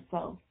 Amen.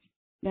 So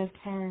let's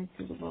turn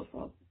to the book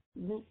of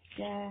Luke,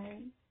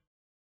 guys.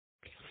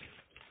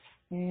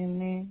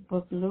 Amen.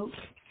 Book of Luke.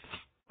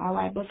 All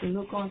right, book of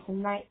Luke on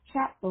tonight,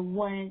 chapter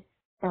 1,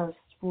 verse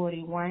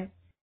 41.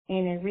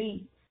 And it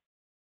reads,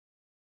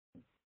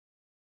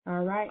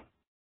 all right.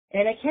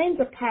 And it came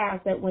to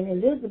pass that when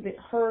Elizabeth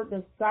heard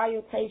the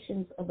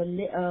salutations of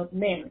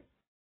Mary,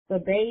 the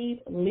babe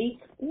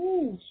leaped,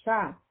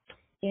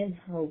 in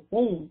her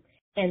womb.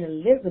 And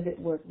Elizabeth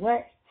was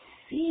what?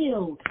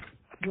 Filled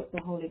with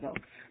the Holy Ghost.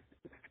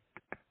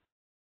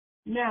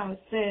 Now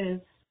it says,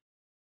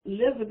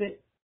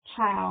 Elizabeth's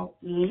child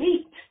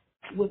leaped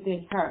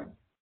within her.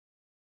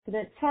 So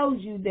that tells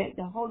you that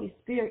the Holy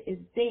Spirit is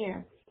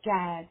there,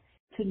 guys,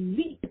 to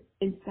leap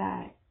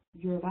inside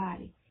your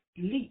body.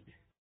 Leap.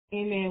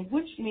 Amen.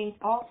 Which means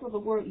also the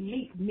word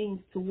leap means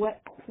to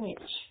what? Quench.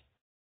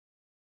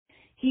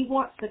 He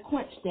wants to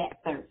quench that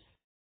thirst.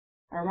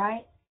 All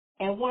right?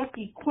 And once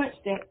he quenches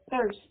that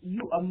thirst,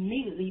 you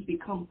immediately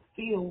become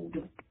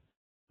filled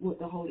with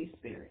the Holy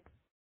Spirit.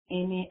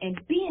 Amen.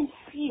 And being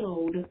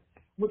filled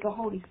with the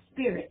Holy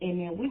Spirit,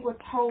 amen, we were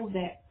told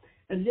that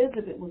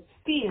Elizabeth was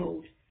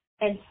filled.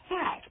 In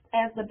fact,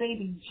 as the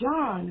baby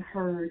John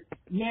heard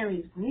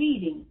Mary's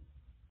greeting,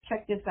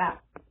 check this out.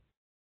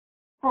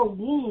 Her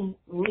womb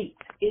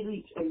leaped. It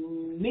leaped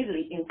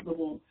immediately into the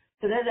womb.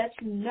 So that lets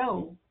you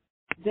know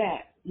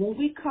that when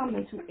we come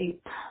into a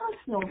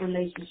personal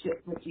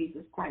relationship with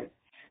Jesus Christ,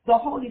 the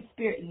Holy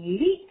Spirit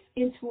leaps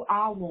into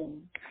our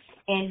womb.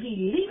 And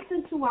he leaps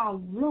into our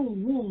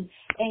womb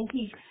and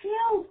he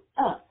fills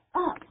us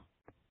up.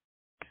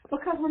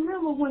 Because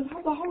remember, when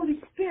the Holy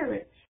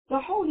Spirit,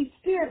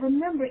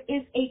 remember,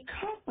 is a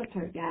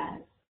comforter,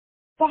 guys.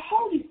 The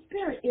Holy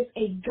Spirit is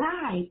a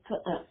guide to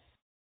us.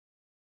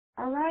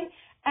 All right?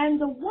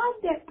 And the one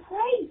that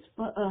prays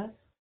for us,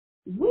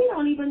 we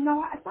don't even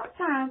know how.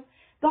 Sometimes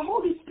the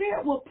Holy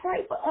Spirit will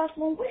pray for us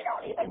when we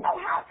don't even know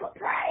how to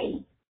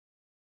pray.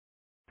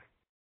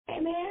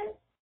 Amen?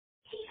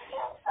 He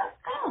fills us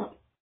up.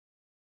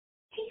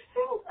 He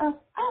fills us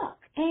up.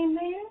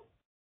 Amen?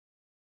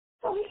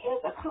 So he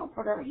is a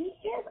comforter. He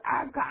is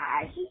our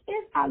guide. He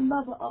is our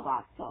lover of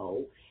our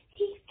soul.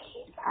 He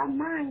keeps our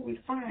mind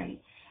refined.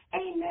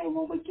 Amen.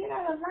 When we get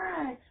out of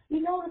line, we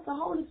notice the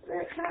Holy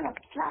Spirit kind of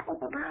slap us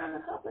around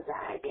a couple of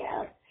times.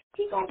 Yeah,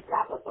 He's going to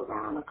slap us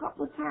around a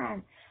couple of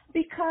times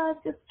because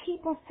to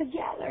keep us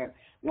together.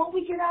 When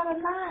we get out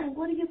of line,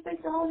 what do you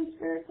think the Holy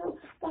Spirit does?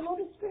 The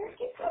Holy Spirit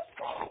gets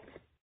upset.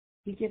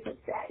 He gets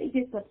upset. He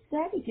gets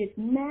upset. He gets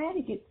mad.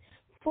 He gets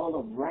full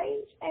of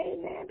rage.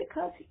 Amen.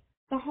 Because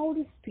the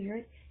Holy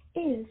Spirit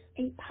is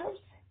a person.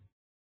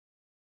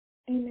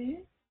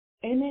 Amen.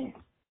 Amen.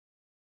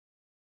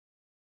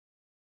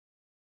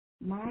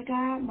 My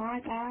God, my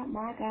God,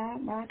 my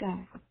God, my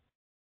God.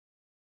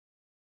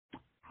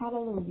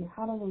 Hallelujah,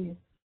 hallelujah.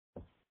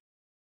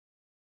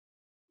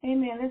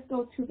 Amen. Let's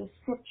go to the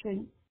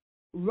scripture,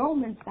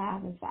 Romans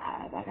 5:5.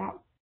 I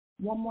got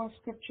one more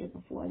scripture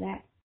before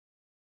that.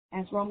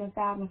 That's Romans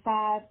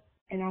 5:5,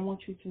 and I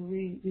want you to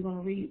read. We're going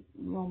to read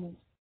Romans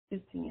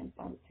 15 and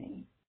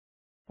 13.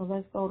 So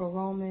let's go to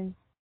Romans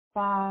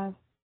 5,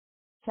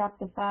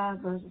 chapter 5,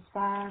 verses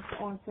 5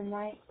 on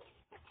tonight.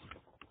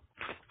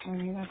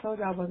 I told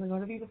you I wasn't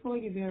going to be before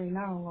you very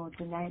long on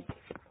tonight.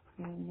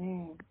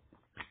 Amen.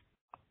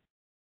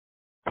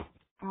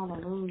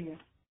 Hallelujah.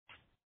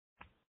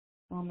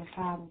 Romans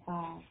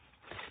 5:5.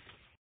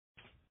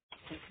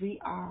 Because we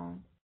are,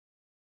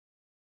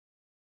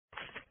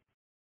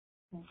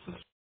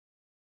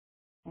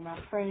 and I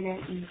pray that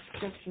these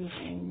scriptures,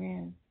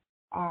 amen,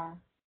 are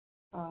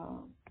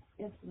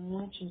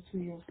influential to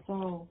your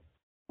soul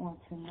on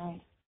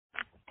tonight.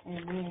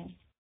 Amen.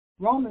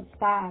 Romans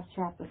 5,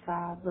 chapter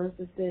 5,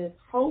 verses says,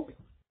 hope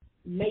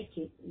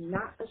maketh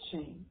not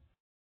ashamed,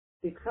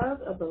 because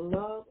of the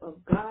love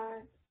of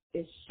God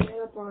is shed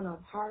upon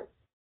our hearts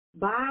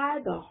by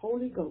the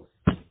Holy Ghost,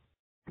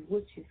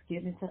 which is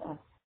given to us.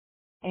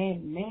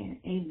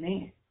 Amen.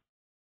 Amen.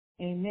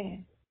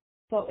 Amen.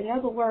 So in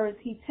other words,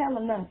 he's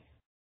telling us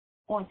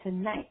on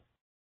tonight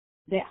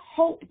that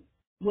hope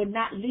will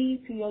not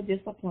lead to your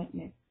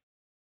disappointment.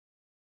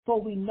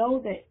 For we know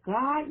that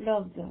God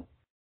loves us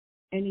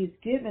and he's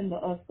given to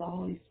us the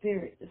Holy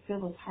Spirit to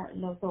fill his heart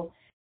and love. So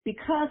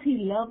because he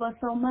loves us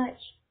so much,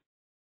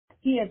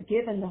 he has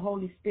given the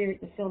Holy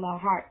Spirit to fill our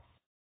hearts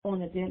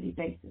on a daily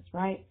basis,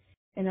 right?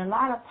 And a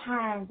lot of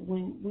times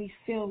when we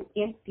feel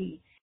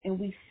empty and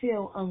we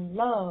feel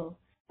unloved,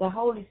 the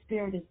Holy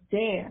Spirit is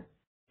there.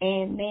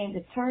 And man,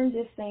 to turn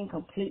this thing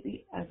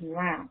completely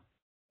around.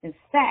 In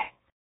fact,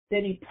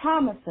 that He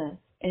promises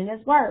in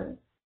His word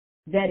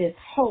that His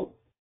hope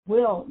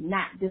will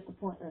not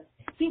disappoint us.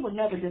 He will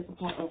never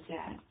disappoint us,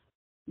 guys.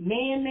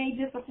 Man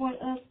may disappoint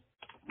us.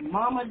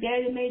 Mama,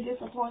 daddy may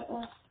disappoint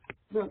us.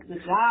 Look, the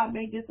job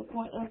may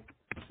disappoint us.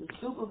 The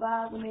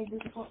supervisor may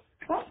disappoint.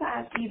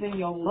 Sometimes even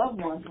your loved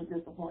ones will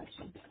disappoint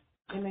you.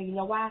 Amen. You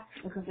know why?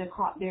 Because they're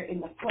caught there in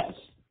the flesh.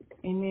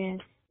 Amen.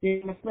 They're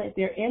in the flesh.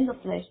 They're in the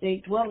flesh.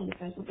 They dwell in the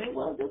flesh. So they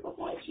will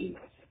disappoint you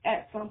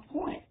at some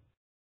point.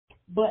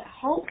 But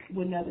hope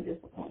will never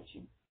disappoint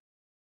you.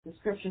 The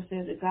scripture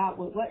says that God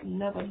will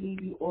never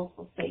leave you or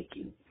forsake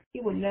you. He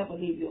will never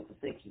leave you or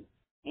forsake you.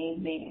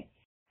 Amen.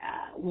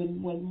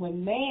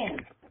 When man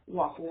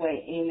walk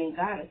away, amen,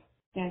 God is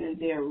standing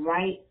there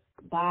right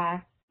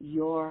by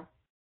your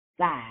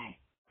side.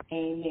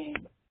 Amen.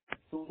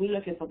 So we're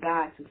looking for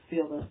God to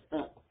fill us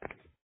up.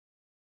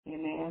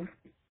 Amen.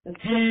 The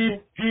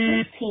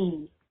scripture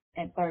 15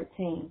 and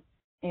 13.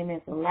 Amen.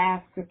 It's the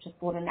last scripture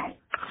for tonight.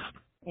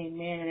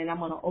 Amen. And then I'm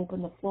going to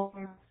open the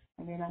floor,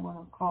 and then I'm going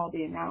to call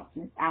the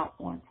announcements out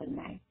on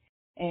tonight.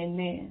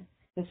 Amen.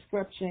 The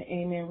scripture,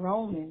 amen,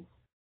 Romans,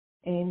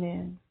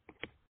 amen,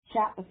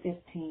 chapter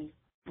 15,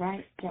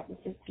 right? Chapter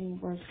 15,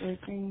 verse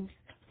 13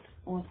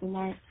 on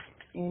tonight.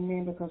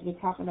 Amen. Because we're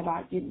talking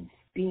about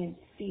being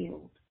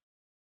filled.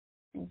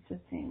 It's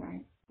 15,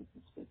 right? This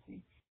is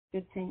 15.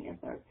 15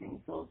 and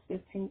 13. So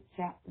it's 15th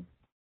chapter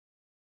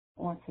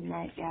on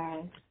tonight,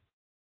 guys.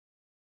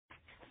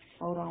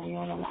 Hold on, we're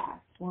on the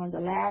last one, the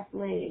last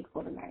leg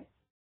for tonight.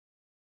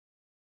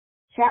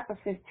 Chapter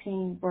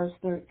 15, verse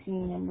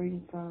 13, I'm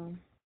reading from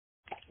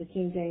the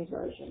King James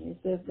Version. It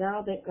says,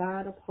 "Now that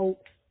God of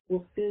hope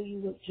will fill you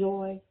with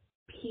joy,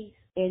 peace,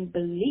 and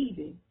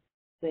believing,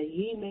 that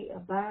ye may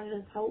abide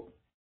in hope,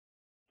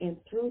 and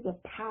through the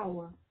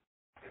power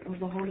of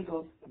the Holy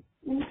Ghost."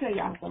 Let me tell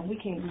y'all something. We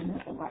can't do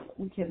nothing right.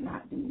 We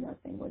cannot do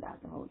nothing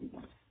without the Holy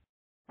Ghost.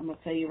 I'm going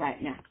to tell you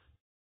right now.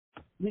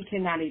 We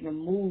cannot even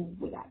move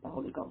without the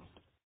Holy Ghost.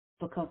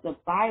 Because the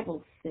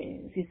Bible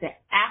says, He said,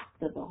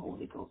 after the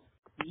Holy Ghost,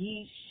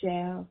 ye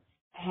shall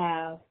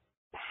have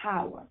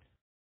power.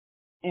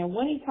 And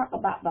when He talk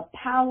about the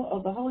power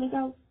of the Holy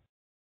Ghost,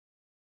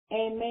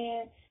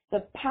 amen,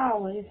 the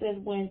power, it says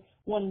when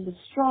the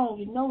strong,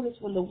 you notice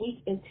when the weak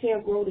and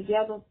tear grow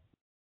together,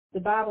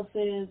 the Bible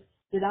says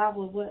that I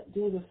will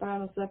do the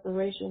final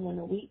separation when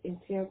the weak and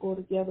tear grow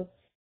together.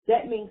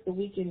 That means the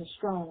weak and the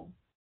strong.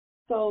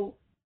 So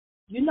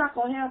you're not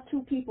going to have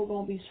two people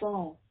going to be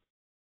strong.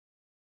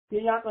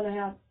 You're not going to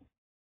have,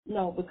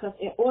 no, because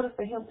in order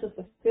for Him to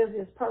fulfill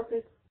His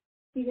purpose,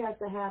 He has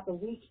to have the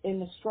weak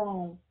and the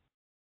strong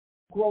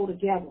grow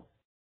together.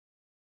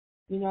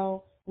 You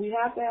know, we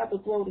have to have to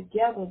grow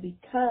together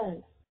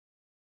because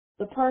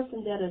the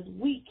person that is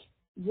weak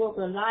will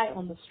rely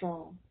on the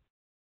strong.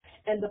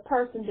 And the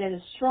person that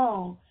is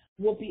strong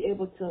will be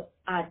able to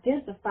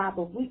identify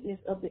the weakness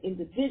of the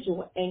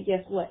individual and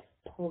guess what?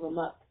 Pull them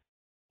up.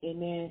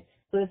 Amen.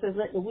 So it says,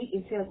 let the weak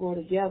and tear grow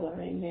together.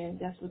 Amen.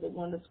 That's what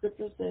one of the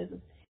scriptures says.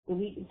 The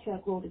weak and tear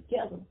grow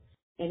together.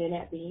 And then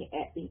at the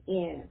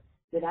end,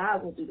 that I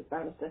will do the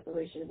final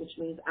separation, which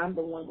means I'm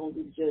the one going to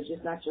be the judge.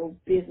 It's not your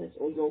business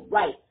or your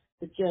right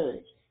to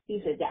judge.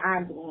 He said that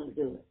I'm the one to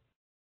do it.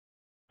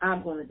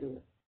 I'm going to do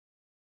it.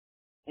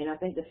 And I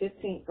think the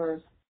 15th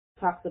verse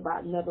talks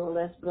about,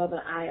 nevertheless,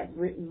 brother, I have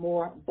written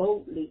more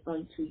boldly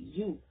unto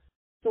you,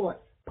 so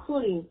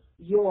putting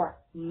your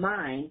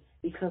mind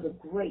because of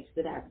grace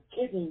that I've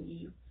given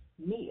you,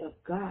 me of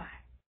God.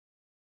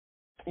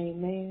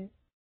 Amen.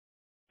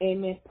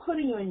 Amen.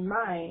 Putting you in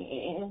mind.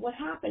 And what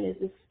happened is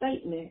this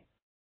statement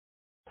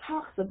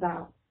talks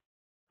about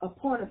a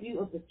point of view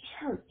of the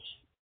church.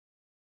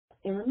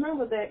 And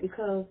remember that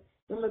because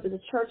remember the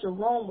Church of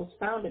Rome was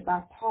founded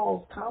by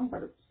Paul's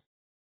converts.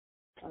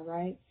 All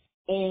right.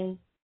 And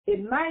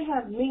it might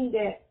have meant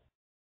that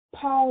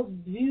Paul's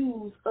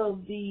views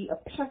of the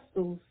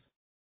epistles,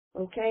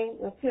 okay,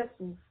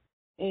 epistles,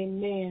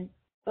 amen,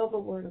 of the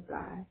Word of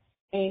God.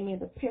 Amen.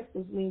 The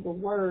epistles mean the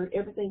Word,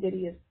 everything that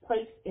He has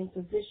placed in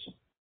position.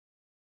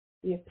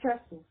 The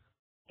epistles,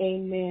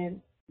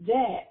 amen,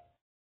 that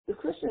the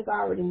Christians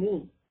already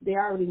knew. They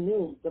already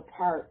knew the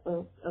part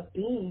of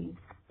being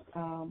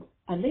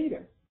a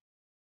leader,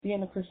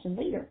 being a Christian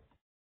leader.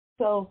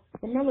 So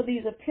remember,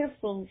 these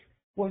epistles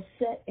were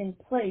set in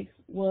place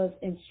was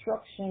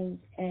instructions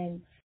and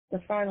the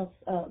final,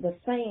 the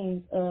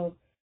sayings of,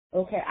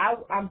 okay,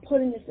 I'm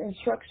putting this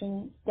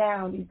instruction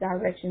down, these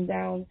directions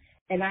down,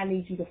 and I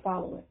need you to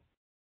follow it.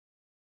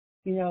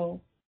 You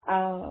know,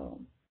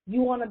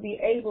 you want to be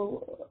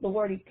able, the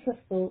word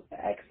epistle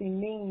actually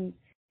means,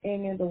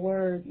 and the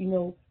word, you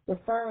know,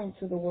 referring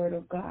to the Word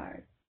of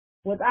God.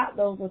 Without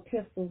those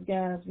epistles,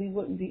 guys, we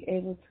wouldn't be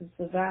able to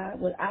survive.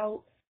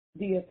 Without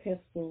the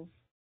epistles,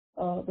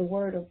 the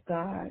Word of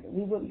God,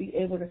 we wouldn't be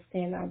able to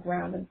stand our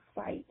ground and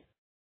fight.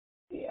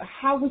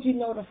 how would you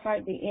know to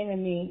fight the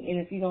enemy and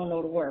if you don't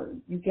know the word?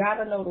 You got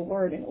to know the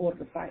word in order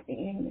to fight the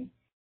enemy.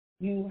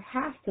 You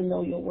have to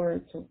know your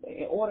word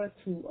in order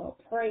to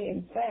pray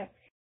and fast.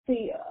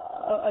 See,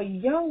 a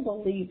young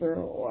believer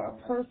or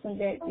a person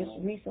that just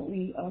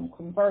recently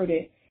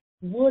converted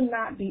will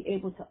not be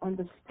able to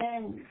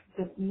understand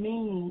the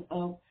meaning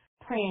of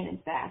praying and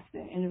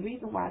fasting. And the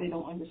reason why they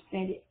don't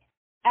understand it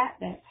at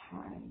that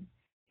time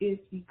is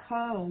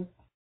because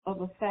of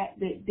the fact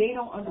that they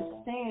don't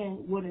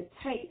understand what it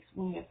takes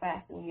when you're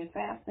fasting. When you're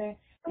fasting,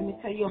 let me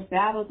tell you, your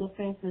battle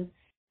defenses,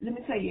 let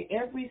me tell you,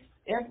 every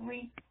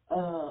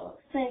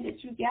sin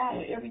that you got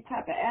or every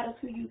type of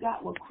attitude you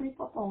got will creep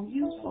up on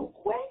you so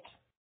quick.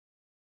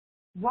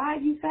 Why are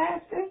you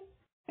fasting?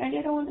 And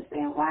they don't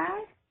understand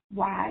why.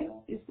 Why?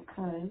 It's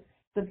because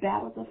the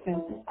battle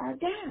defenses are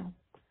down.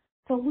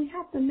 So we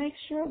have to make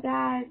sure,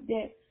 guys,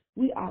 that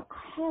we are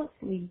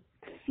constantly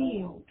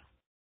filled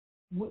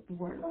with the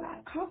Word of God.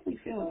 Constantly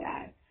filled,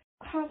 guys.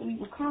 We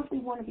will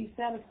constantly want to be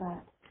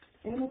satisfied.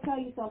 And let me tell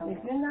you something.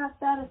 If you're not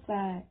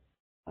satisfied,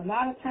 a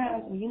lot of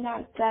times when you're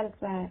not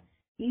satisfied,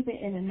 even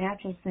in a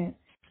natural sense,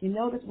 you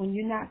notice when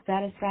you're not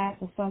satisfied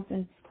for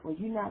something or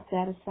you're not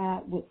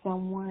satisfied with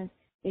someone,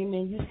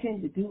 amen, you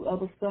tend to do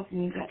other stuff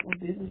you ain't got no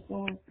business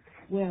doing.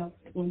 Well,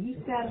 when you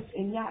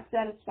not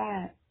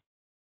satisfied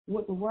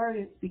with the word,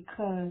 is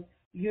because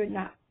you're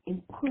not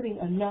putting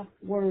enough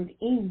word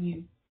in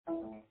you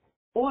in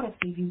order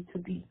for you to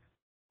be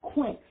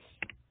quenched.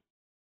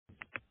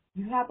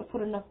 You have to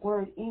put enough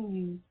word in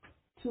you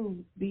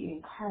to be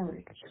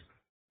encouraged,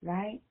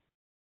 right?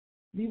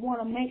 We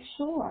want to make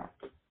sure,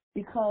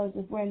 because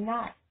if we're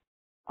not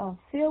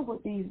filled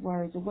with these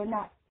words, if we're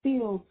not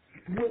filled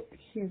with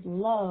his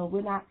love,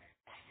 we're not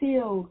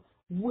filled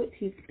with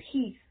his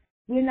peace,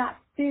 we're not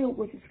filled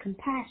with his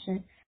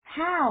compassion,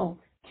 how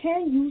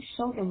can you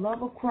show the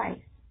love of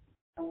Christ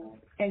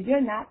and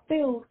you're not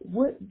filled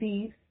with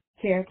these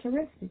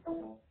characteristics?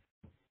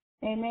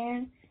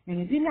 Amen?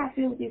 And if you're not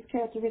filled with these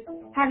characteristics,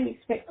 how do you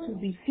expect to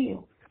be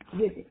filled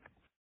with it?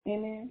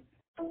 Amen?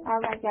 All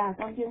right, guys,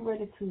 I'm getting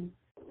ready to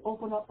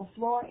open up the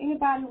floor.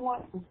 Anybody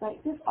wants to say,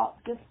 just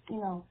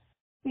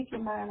speak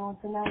your mind on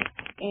tonight,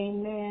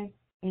 amen,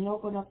 and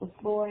open up the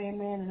floor,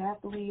 amen. And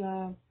after we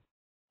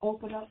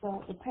open up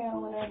the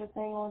panel and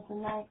everything on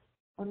tonight,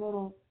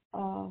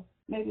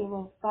 maybe a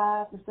little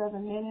 5 to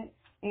 7 minutes,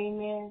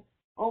 amen.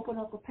 Open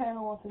up the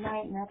panel on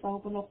tonight, and after I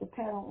open up the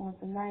panel on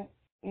tonight,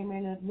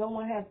 amen, if no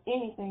one has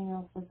anything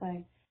else to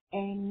say,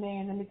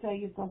 amen, let me tell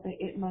you something,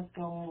 it must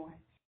go on,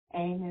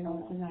 amen,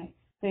 on tonight.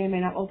 So,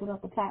 amen, I open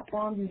up the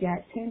platform. You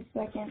got 10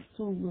 seconds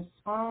to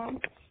respond,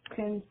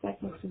 10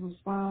 seconds to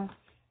respond,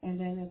 and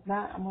then if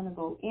not, I'm going to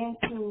go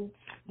into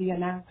the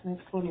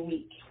announcements for the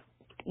week.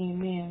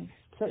 Amen.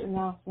 Certain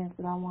announcements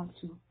that I want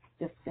to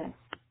discuss.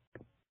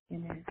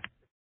 Amen.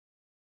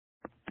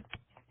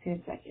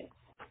 10 seconds.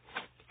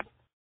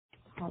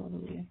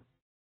 Hallelujah.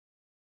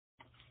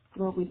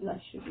 Lord, we bless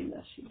you. We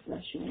bless you.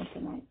 Bless you on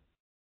tonight.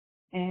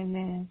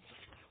 Amen.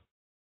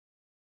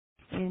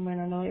 Amen.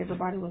 I know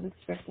everybody was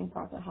expecting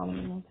Prophet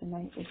Hallelujah on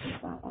tonight. If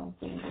it's not so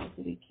we're going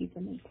to be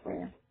keeping in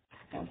prayer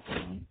on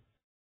tonight.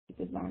 Keep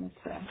his line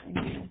of prayer.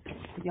 Amen.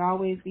 You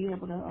always be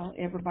able to,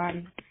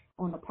 everybody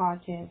on the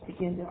podcast,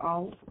 begin to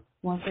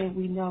one thing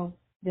we know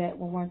that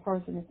when one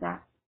person is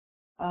not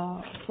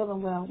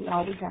feeling well, we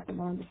always have to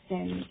learn to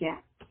stand in the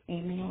gap.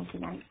 Amen on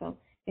tonight. So,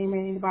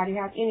 amen. Anybody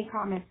have any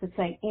comments to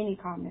say? Any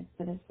comments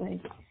to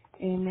say?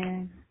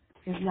 Amen.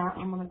 If not,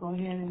 I'm going to go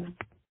ahead and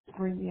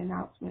bring the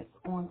announcements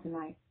on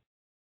tonight.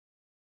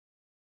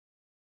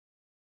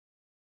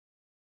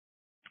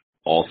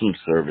 Awesome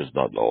service,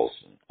 Dr.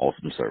 Olson.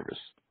 Awesome service.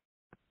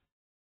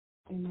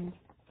 Amen.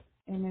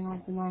 Amen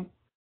on tonight.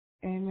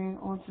 Amen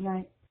on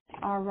tonight.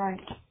 All right.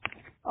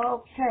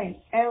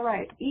 Okay. All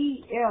right.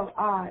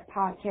 ELI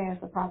Podcast,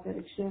 the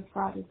Prophetic Shift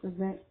Project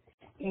presents.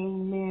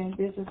 Amen.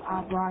 This is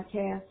our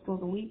broadcast for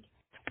the week.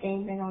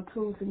 Amen. On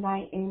Tuesday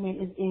night. Amen.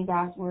 Is in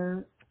God's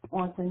Word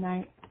on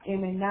tonight.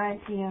 Amen.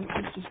 9 p.m.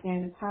 Eastern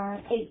Standard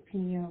Time, 8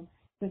 p.m.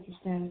 Central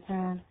Standard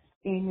Time.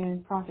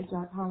 Amen. Prophet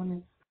Jack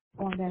Holloman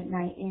on that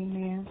night.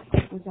 Amen.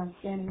 Which I'm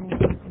standing in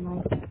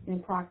tonight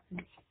in proxy.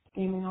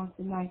 Amen. On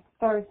tonight.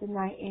 Thursday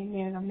night.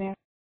 Amen. America.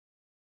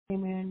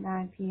 Amen.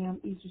 9 p.m.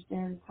 Eastern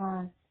Standard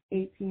Time,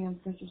 8 p.m.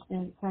 Central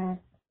Standard Time.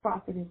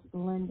 Prophetess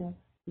Linda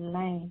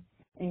Lane.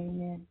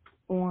 Amen.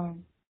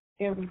 On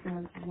every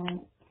Thursday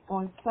night.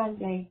 On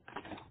Sunday,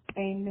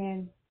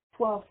 amen,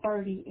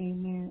 12:30,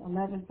 amen,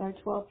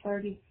 11:30,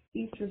 12:30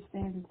 Eastern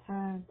Standard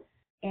Time,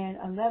 and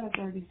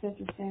 11:30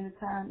 Central Standard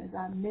Time is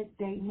our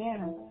midday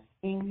manna,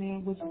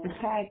 amen, which is the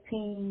tag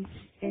team,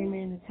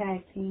 amen,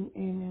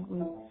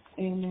 with,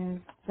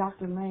 amen,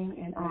 Dr. Lane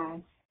and I,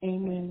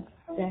 amen,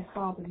 that's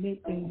called the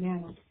midday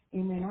manna,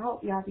 amen. I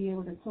hope y'all be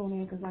able to tune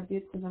in because I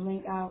did send the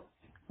link out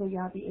so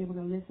y'all be able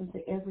to listen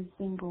to every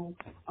single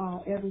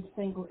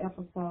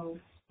episode,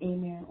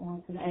 amen,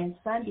 on tonight. And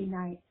Sunday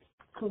night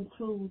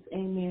concludes,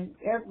 amen,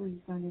 every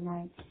Sunday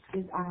night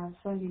is our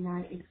Sunday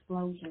night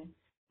explosion,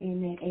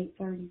 amen,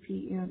 8:30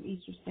 p.m.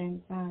 Eastern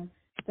Standard Time,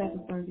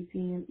 7:30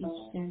 p.m.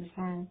 Eastern Standard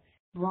Time,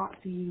 brought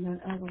to you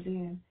none other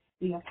than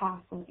the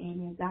Apostle,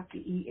 amen, Dr.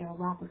 E.L.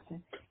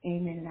 Robertson,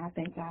 amen, and I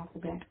thank God for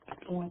that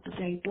on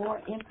today. For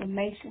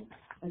information,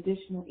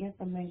 additional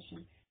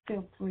information,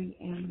 feel free,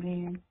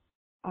 amen,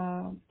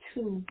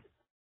 to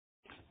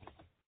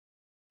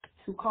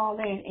call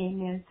in,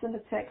 amen, send a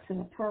text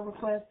and a prayer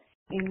request,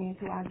 amen,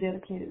 to our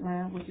dedicated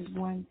line, which is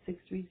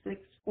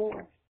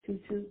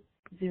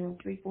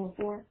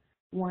 1-636-422-0344,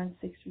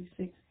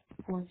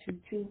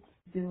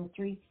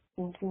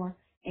 1-636-422-0344,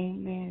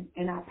 amen.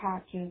 And our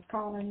podcast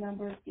calling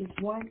number is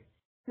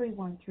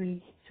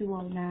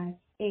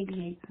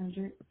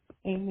 1-313-209-8800,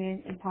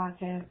 amen. And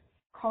podcast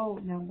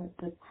code number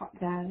to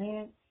dial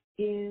in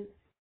is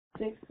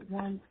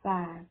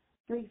 615-3528.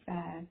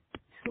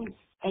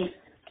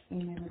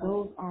 And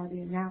those are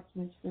the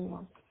announcements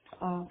for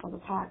the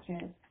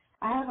podcast.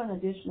 I have an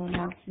additional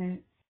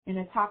announcement, and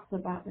it talks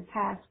about the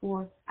task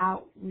force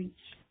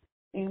outreach.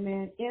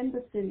 Amen. In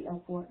the city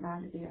of Fort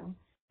Lauderdale,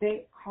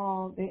 they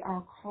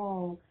are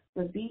called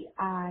the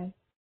BISPBA,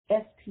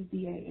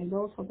 and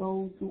those for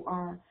those who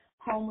are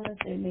homeless.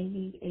 They may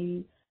need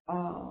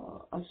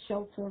a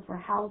shelter for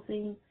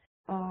housing,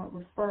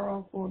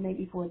 referral for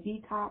maybe for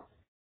detox,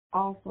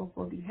 also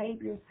for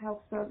behavioral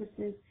health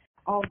services,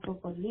 also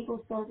for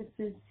legal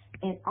services,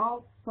 and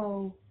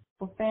also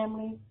for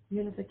family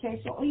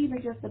unification, or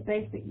even just the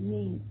basic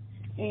needs.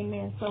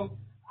 Amen. So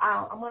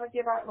I'm going to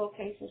give out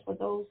locations for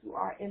those who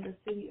are in the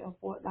city of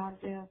Fort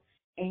Lauderdale.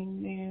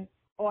 Amen.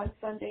 On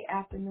Sunday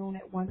afternoon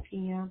at 1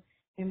 p.m.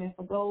 Amen.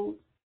 For those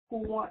who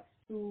want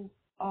to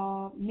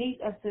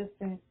need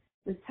assistance,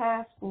 the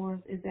task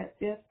force is at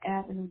 5th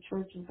Avenue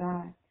Church of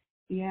God.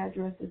 The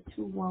address is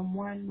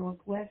 211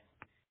 Northwest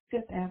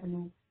 5th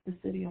Avenue, the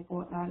city of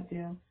Fort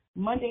Lauderdale.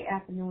 Monday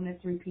afternoon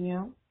at 3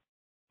 p.m.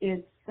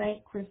 is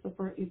St.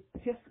 Christopher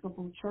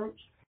Episcopal Church.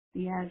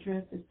 The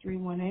address is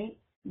 318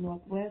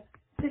 Northwest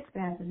 6th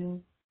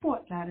Avenue,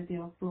 Fort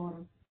Lauderdale,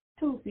 Florida.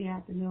 Tuesday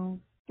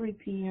afternoon, 3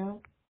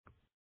 p.m.,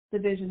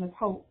 Division of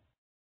Hope.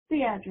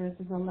 The address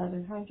is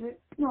 1100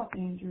 North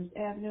Andrews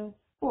Avenue,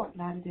 Fort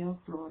Lauderdale,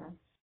 Florida.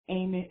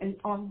 Amen. And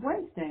on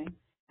Wednesday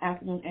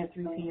afternoon at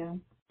 3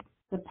 p.m.,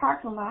 the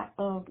parking lot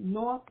of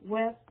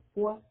Northwest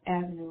 4th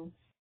Avenue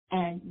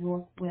and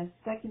Northwest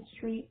 2nd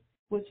Street,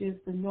 which is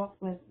the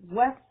northwest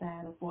west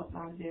side of Fort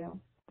Lauderdale.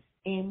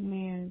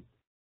 Amen.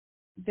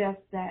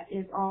 That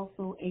is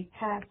also a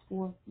task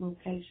force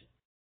location.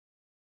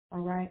 All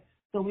right.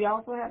 So we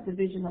also have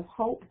Division of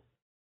Hope.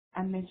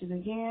 I mentioned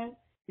again,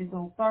 is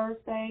on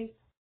Thursdays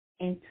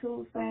and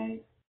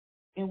Tuesdays.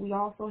 And we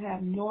also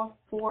have North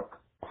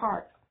Fork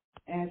Park.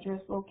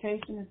 Address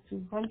location is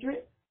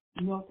 200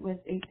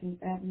 Northwest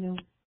 18th Avenue,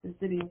 the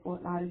city of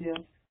Fort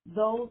Lauderdale.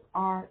 Those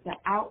are the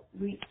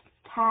outreach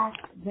task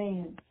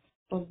vans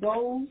for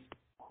those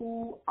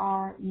who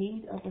are in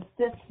need of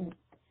assistance,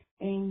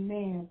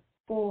 amen,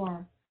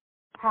 for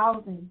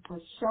housing, for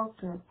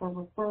shelter, for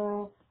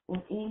referral,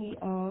 or any,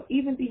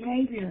 even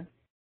behavior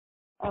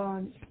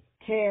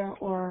care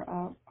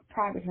or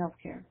private health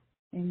care,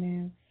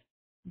 amen.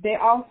 They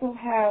also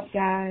have,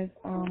 guys,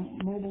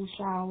 mobile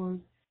showers.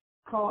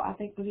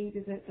 Believe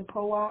it's at the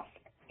co-op,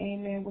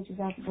 amen, which is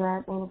out the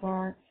Broward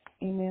Boulevard,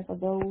 amen, for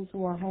those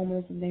who are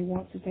homeless and they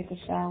want to take a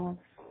shower,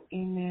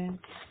 amen.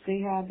 They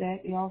have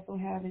that. They also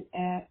have it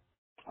at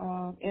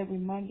every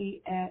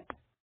Monday at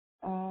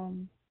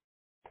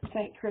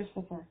St.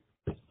 Christopher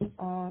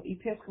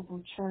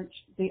Episcopal Church.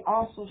 They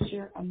also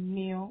share a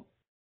meal,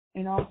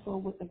 and also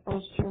with the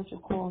First Church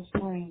of Coral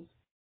Springs,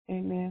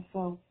 amen.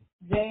 So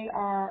they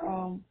are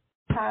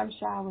time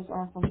showers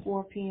are from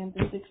 4 p.m.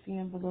 to 6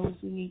 p.m. for those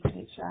who need to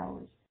take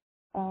showers.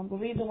 The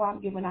reason why I'm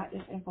giving out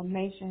this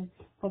information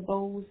for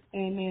those,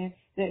 amen,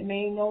 that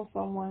may know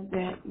someone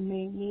that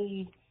may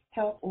need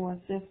help or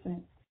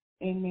assistance,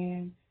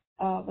 amen.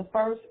 The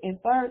first and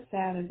third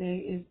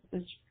Saturday is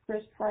the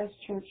Chris Price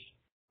Church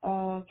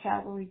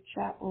Calvary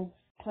Chapel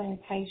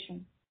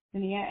Plantation.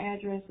 And the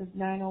address is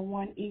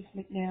 901 East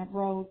McNabb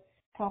Road,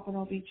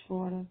 Pompano Beach,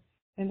 Florida.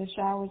 And the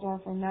showers are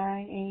from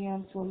 9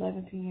 a.m. to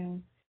 11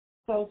 p.m.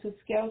 So to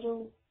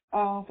schedule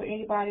for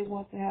anybody who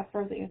wants to have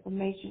further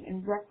information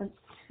in reference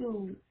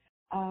to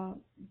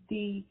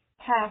the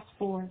task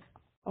force,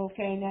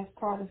 okay, and that's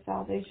part of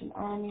Salvation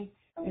Army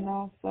and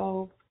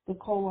also the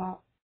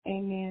co-op,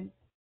 amen.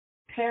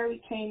 Perry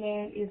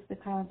Canaan is the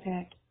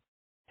contact.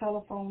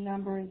 Telephone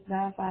number is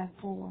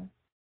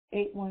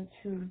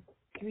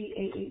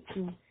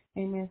 954-812-3882.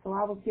 Amen. So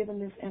I was given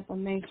this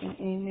information,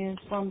 amen,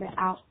 from the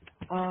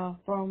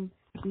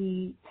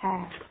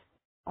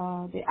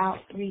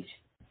outreach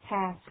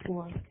task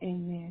force,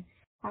 amen.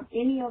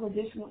 Any other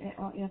additional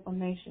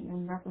information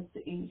in reference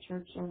to any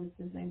church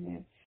services,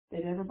 amen,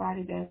 that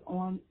everybody that's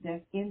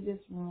in this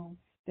room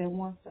that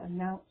wants to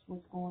announce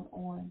what's going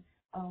on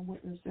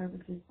with their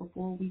services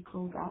before we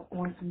close out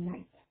on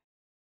tonight.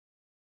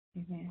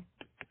 Amen.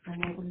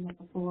 I'm opening up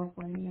the floor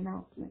for any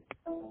announcements.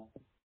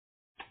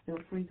 Feel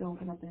free to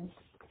open up and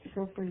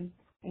feel free,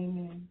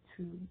 amen,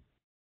 to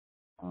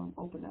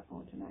open up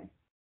on tonight.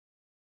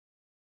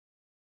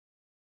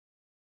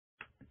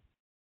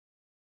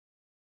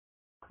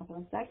 Couple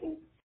of seconds.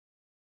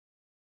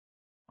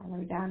 All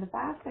right, down to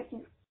 5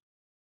 seconds.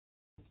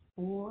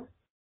 4,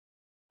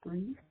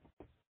 3,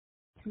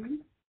 2,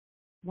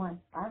 1.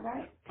 All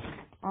right.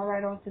 All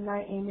right, on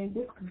tonight, amen.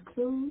 This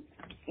concludes,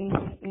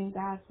 amen, in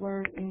God's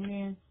word,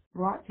 amen,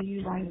 brought to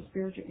you by the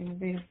spiritual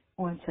innovator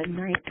on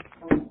tonight,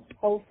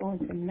 host on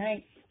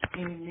tonight,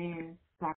 amen.